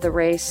point of the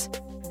race,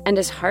 and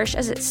as harsh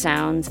as it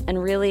sounds,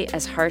 and really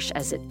as harsh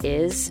as it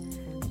is,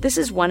 this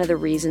is one of the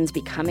reasons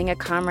becoming a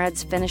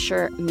Comrades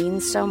finisher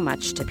means so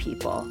much to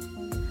people.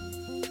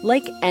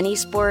 Like any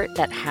sport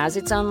that has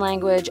its own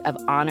language of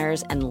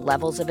honors and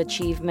levels of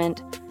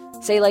achievement,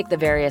 say like the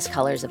various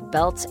colors of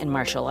belts in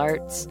martial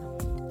arts,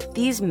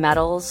 these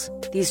medals,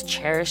 these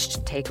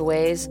cherished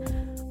takeaways,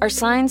 are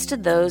signs to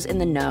those in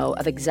the know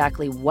of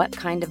exactly what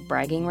kind of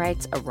bragging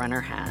rights a runner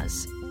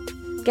has.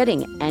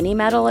 Getting any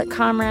medal at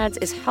Comrades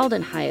is held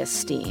in high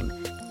esteem.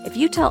 If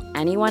you tell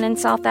anyone in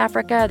South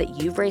Africa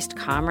that you've raced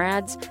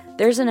Comrades,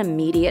 there's an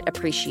immediate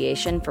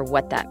appreciation for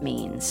what that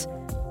means.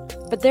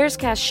 But there's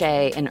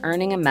cachet in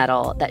earning a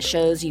medal that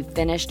shows you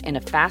finished in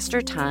a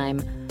faster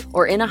time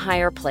or in a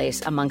higher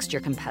place amongst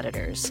your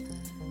competitors.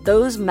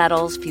 Those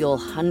medals fuel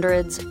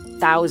hundreds,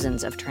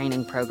 thousands of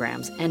training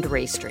programs and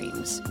race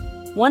streams.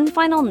 One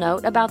final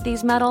note about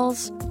these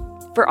medals: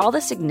 for all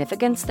the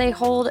significance they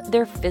hold,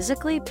 they're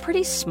physically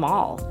pretty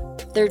small.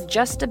 They're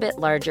just a bit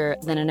larger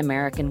than an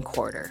American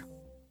quarter.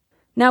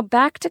 Now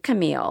back to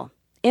Camille.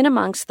 In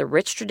amongst the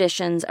rich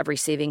traditions of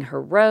receiving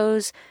her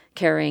rose,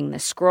 carrying the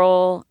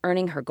scroll,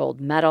 earning her gold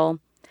medal,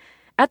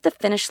 at the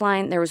finish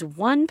line there was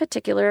one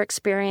particular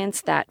experience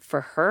that,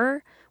 for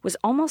her, was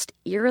almost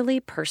eerily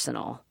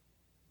personal.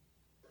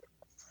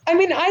 I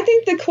mean, I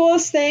think the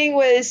coolest thing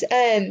was,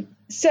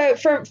 so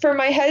for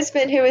my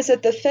husband who was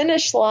at the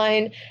finish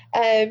line,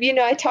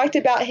 I talked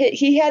about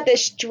he had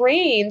this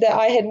dream that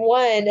I had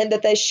won and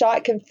that they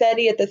shot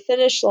confetti at the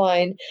finish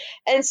line.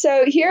 And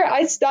so here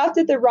I stopped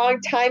at the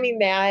wrong timing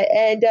mat,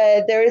 and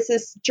there was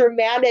this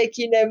dramatic,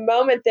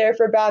 moment there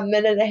for about a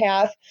minute and a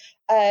half.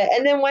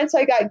 And then once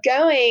I got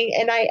going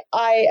and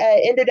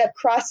I ended up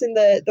crossing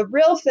the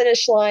real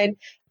finish line,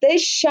 they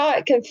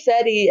shot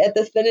confetti at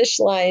the finish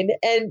line.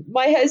 And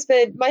my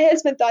husband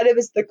thought it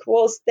was the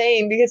coolest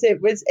thing because it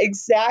was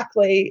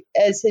exactly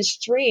as his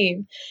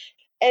dream.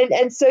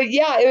 And so,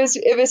 yeah,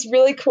 it was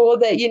really cool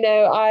that,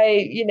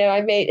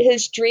 I made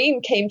his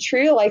dream came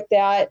true like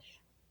that.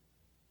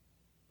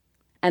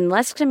 And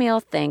lest Camille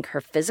think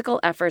her physical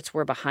efforts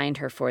were behind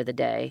her for the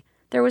day,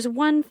 there was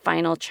one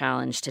final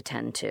challenge to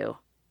tend to.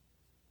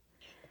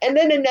 And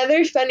then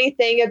another funny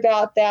thing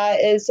about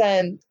that is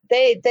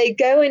they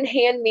go and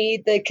hand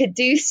me the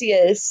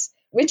caduceus,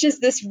 which is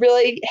this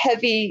really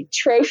heavy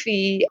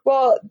trophy.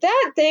 Well,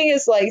 that thing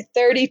is like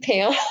 30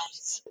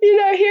 pounds.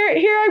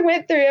 Here I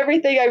went through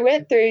everything I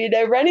went through,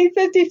 running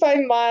 55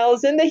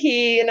 miles in the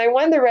heat, and I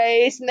won the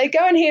race, and they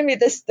go and hand me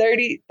this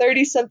 30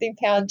 something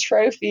pound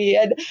trophy.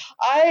 And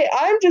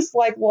I'm just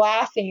like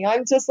laughing.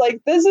 I'm just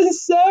like, this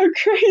is so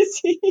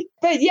crazy.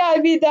 But yeah, I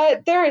mean,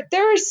 that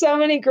there are so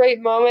many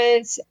great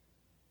moments.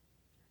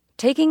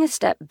 Taking a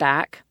step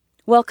back,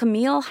 while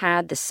Camille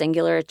had the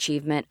singular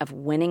achievement of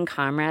winning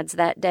Comrades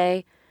that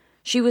day,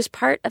 she was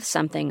part of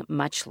something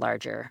much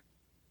larger.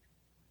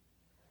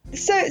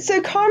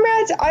 So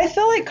Comrades, I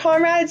feel like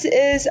Comrades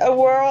is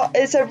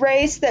a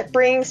race that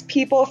brings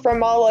people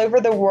from all over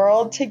the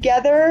world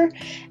together,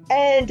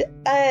 and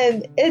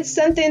it's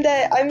something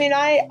that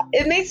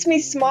it makes me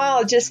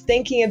smile just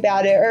thinking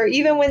about it. Or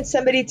even when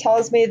somebody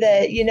tells me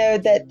that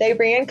that they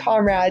ran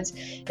Comrades,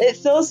 it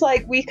feels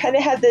like we kind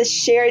of have this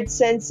shared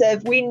sense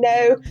of we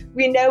know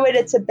what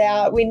it's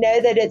about. We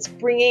know that it's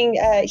bringing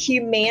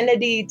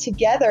humanity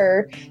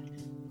together.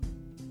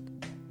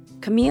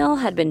 Camille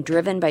had been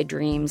driven by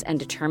dreams and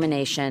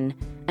determination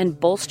and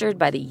bolstered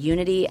by the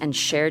unity and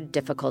shared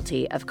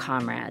difficulty of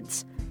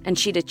Comrades. And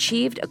she'd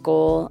achieved a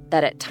goal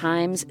that at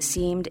times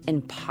seemed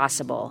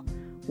impossible.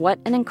 What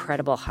an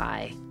incredible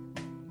high.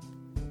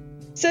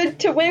 So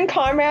to win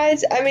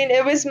Comrades,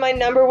 it was my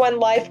number one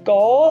life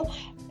goal.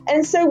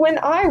 And so when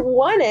I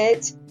won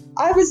it,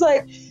 I was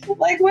like,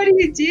 what do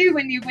you do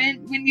when you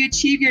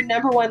achieve your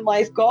number one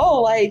life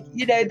goal? Like,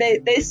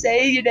 they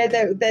say,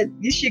 that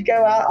you should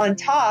go out on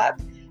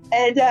top.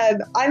 And I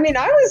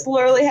was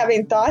literally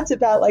having thoughts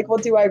about well,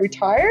 do I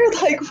retire?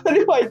 What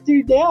do I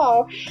do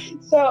now?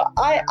 So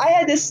I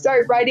had to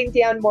start writing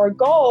down more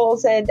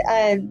goals. And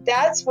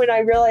that's when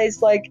I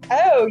realized I've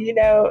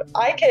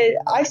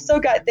still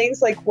got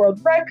things like world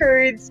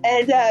records.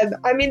 And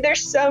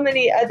there's so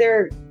many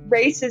other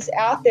races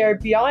out there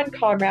beyond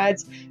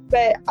Comrades.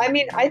 But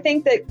I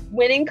think that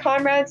winning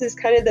Comrades is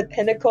kind of the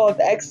pinnacle of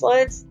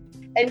excellence.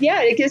 And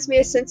yeah, it gives me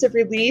a sense of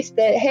relief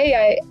that,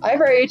 hey, I've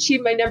already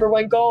achieved my number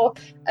one goal.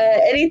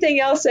 Anything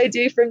else I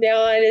do from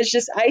now on is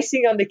just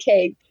icing on the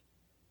cake.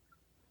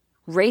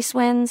 Race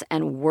wins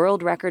and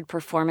world record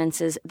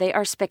performances, they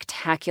are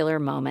spectacular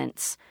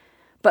moments.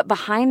 But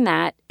behind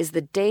that is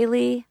the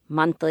daily,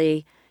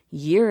 monthly,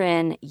 year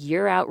in,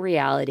 year out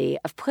reality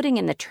of putting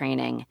in the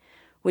training,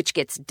 which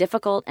gets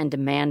difficult and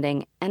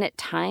demanding, and at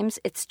times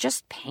it's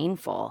just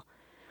painful,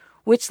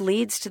 which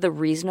leads to the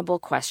reasonable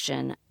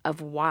question of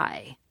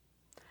why.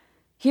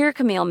 Here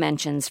Camille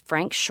mentions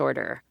Frank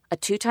Shorter, a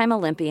two-time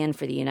Olympian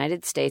for the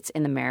United States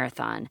in the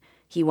marathon.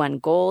 He won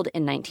gold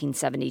in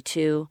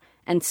 1972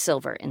 and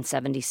silver in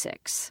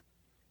 76.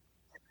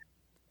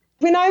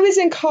 When I was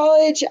in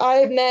college,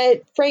 I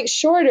met Frank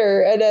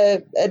Shorter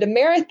at a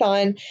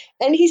marathon,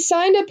 and he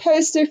signed a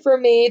poster for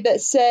me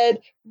that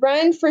said,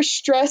 "Run for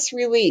stress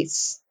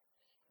release."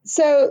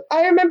 So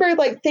I remember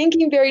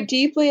thinking very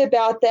deeply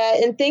about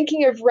that and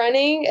thinking of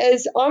running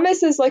as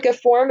almost as a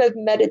form of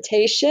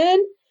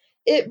meditation.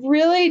 It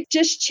really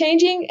just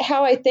changing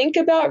how I think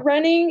about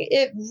running.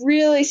 It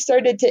really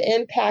started to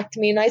impact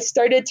me, and I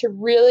started to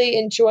really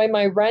enjoy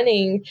my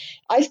running.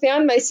 I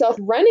found myself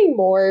running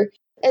more,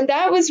 and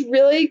that was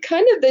really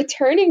kind of the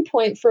turning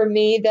point for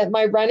me, that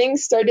my running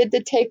started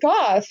to take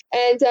off.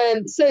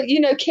 And so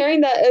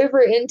carrying that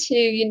over into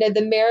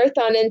the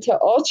marathon, into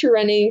ultra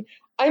running,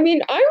 I'm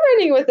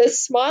running with a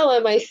smile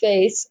on my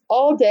face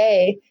all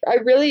day. I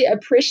really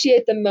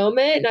appreciate the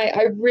moment, and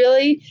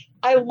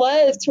I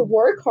love to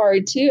work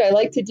hard too. I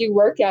like to do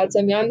workouts.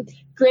 I'm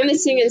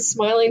grimacing and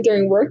smiling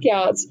during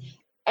workouts.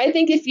 I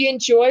think if you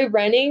enjoy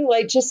running,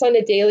 just on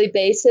a daily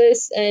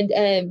basis, and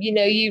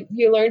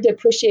you learn to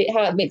appreciate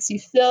how it makes you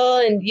feel,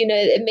 and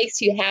it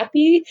makes you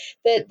happy,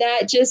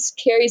 that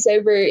just carries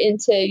over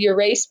into your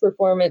race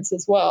performance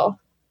as well.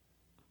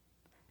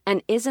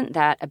 And isn't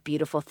that a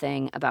beautiful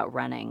thing about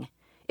running?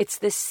 It's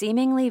this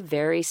seemingly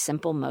very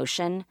simple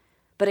motion,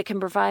 but it can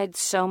provide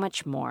so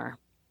much more.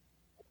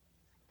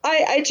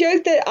 I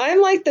joke that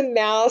I'm like the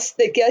mouse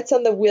that gets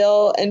on the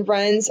wheel and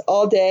runs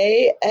all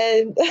day.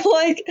 And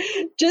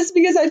just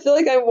because I feel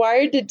like I'm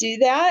wired to do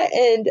that.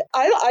 And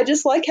I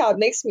just like how it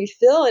makes me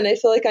feel. And I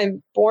feel like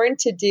I'm born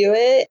to do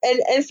it.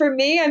 And for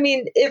me,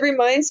 it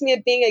reminds me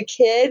of being a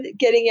kid,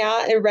 getting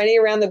out and running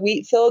around the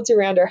wheat fields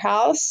around our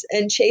house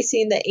and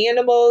chasing the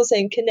animals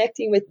and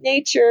connecting with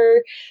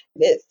nature.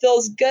 It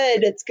feels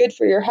good. It's good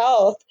for your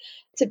health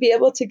to be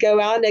able to go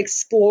out and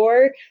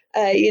explore,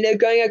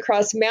 going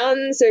across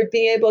mountains, or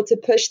being able to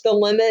push the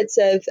limits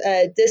of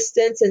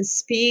distance and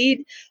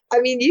speed.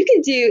 You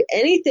can do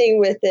anything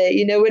with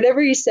it,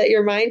 whatever you set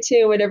your mind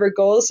to and whatever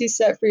goals you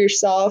set for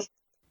yourself.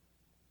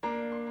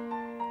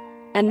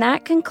 And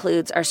that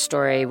concludes our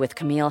story with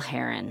Camille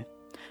Herron.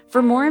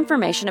 For more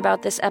information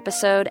about this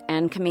episode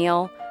and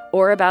Camille,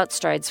 or about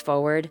Strides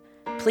Forward,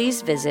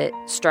 please visit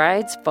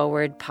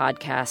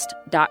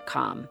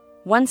stridesforwardpodcast.com.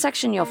 One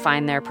section you'll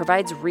find there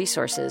provides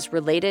resources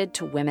related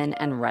to women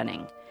and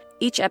running.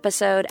 Each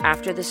episode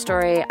after the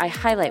story, I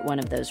highlight one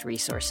of those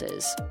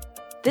resources.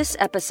 This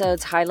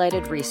episode's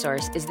highlighted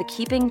resource is the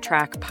Keeping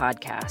Track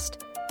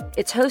podcast.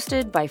 It's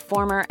hosted by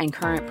former and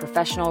current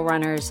professional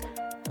runners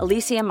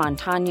Alicia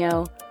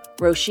Montano,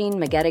 Roisin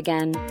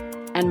McGettigan,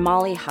 and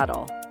Molly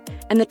Huddle.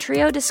 And the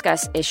trio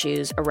discuss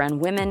issues around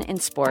women in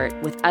sport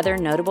with other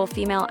notable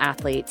female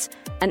athletes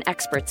and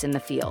experts in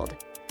the field.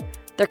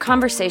 Their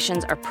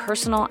conversations are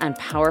personal and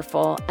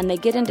powerful, and they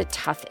get into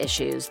tough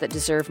issues that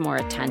deserve more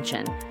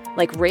attention,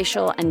 like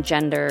racial and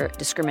gender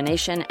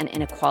discrimination and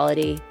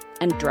inequality,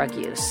 and drug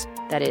use,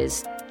 that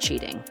is,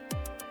 cheating.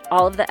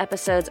 All of the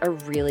episodes are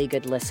really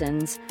good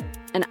listens,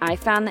 and I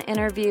found the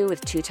interview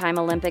with two-time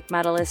Olympic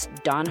medalist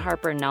Dawn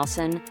Harper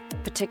Nelson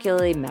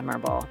particularly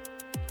memorable.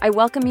 I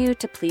welcome you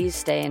to please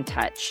stay in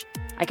touch.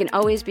 I can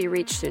always be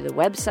reached through the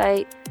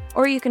website,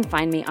 or you can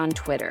find me on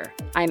Twitter.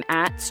 I'm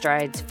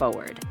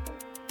 @StridesForward.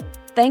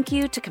 Thank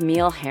you to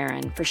Camille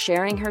Herron for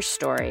sharing her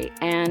story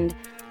and,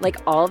 like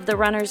all of the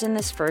runners in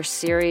this first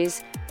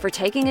series, for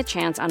taking a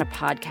chance on a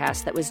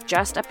podcast that was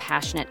just a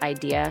passionate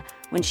idea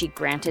when she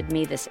granted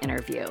me this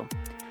interview.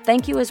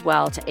 Thank you as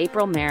well to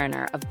April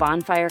Mariner of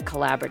Bonfire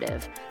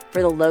Collaborative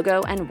for the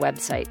logo and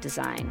website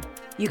design.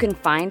 You can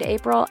find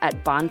April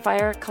at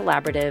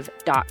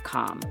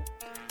bonfirecollaborative.com.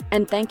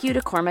 And thank you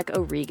to Cormac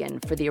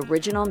O'Regan for the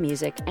original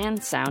music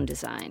and sound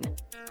design.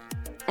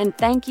 And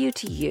thank you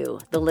to you,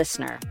 the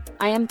listener.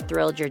 I am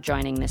thrilled you're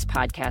joining this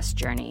podcast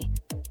journey.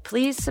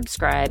 Please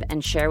subscribe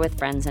and share with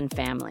friends and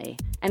family,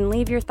 and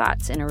leave your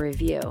thoughts in a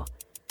review.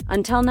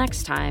 Until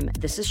next time,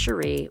 this is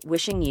Cherie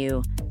wishing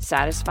you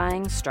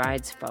satisfying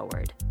strides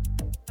forward.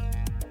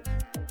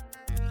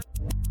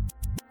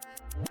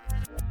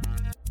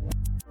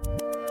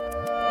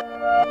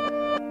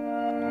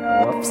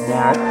 Whoops,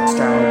 that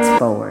strides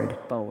forward.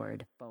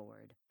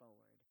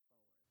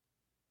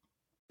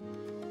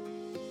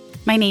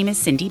 My name is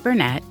Cindy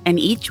Burnett, and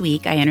each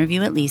week I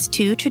interview at least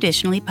 2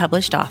 traditionally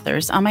published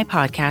authors on my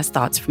podcast,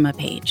 Thoughts from a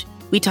Page.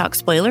 We talk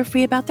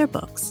spoiler-free about their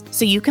books,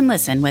 so you can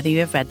listen whether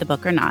you have read the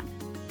book or not.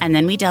 And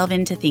then we delve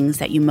into things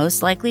that you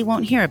most likely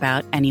won't hear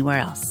about anywhere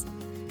else.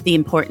 The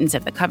importance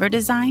of the cover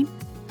design,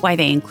 why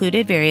they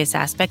included various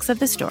aspects of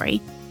the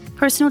story,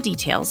 personal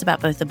details about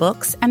both the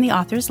books and the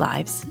authors'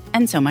 lives,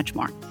 and so much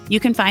more.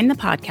 You can find the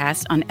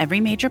podcast on every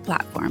major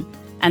platform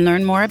and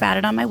learn more about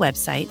it on my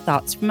website,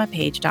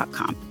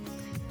 thoughtsfromapage.com.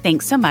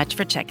 Thanks so much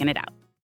for checking it out.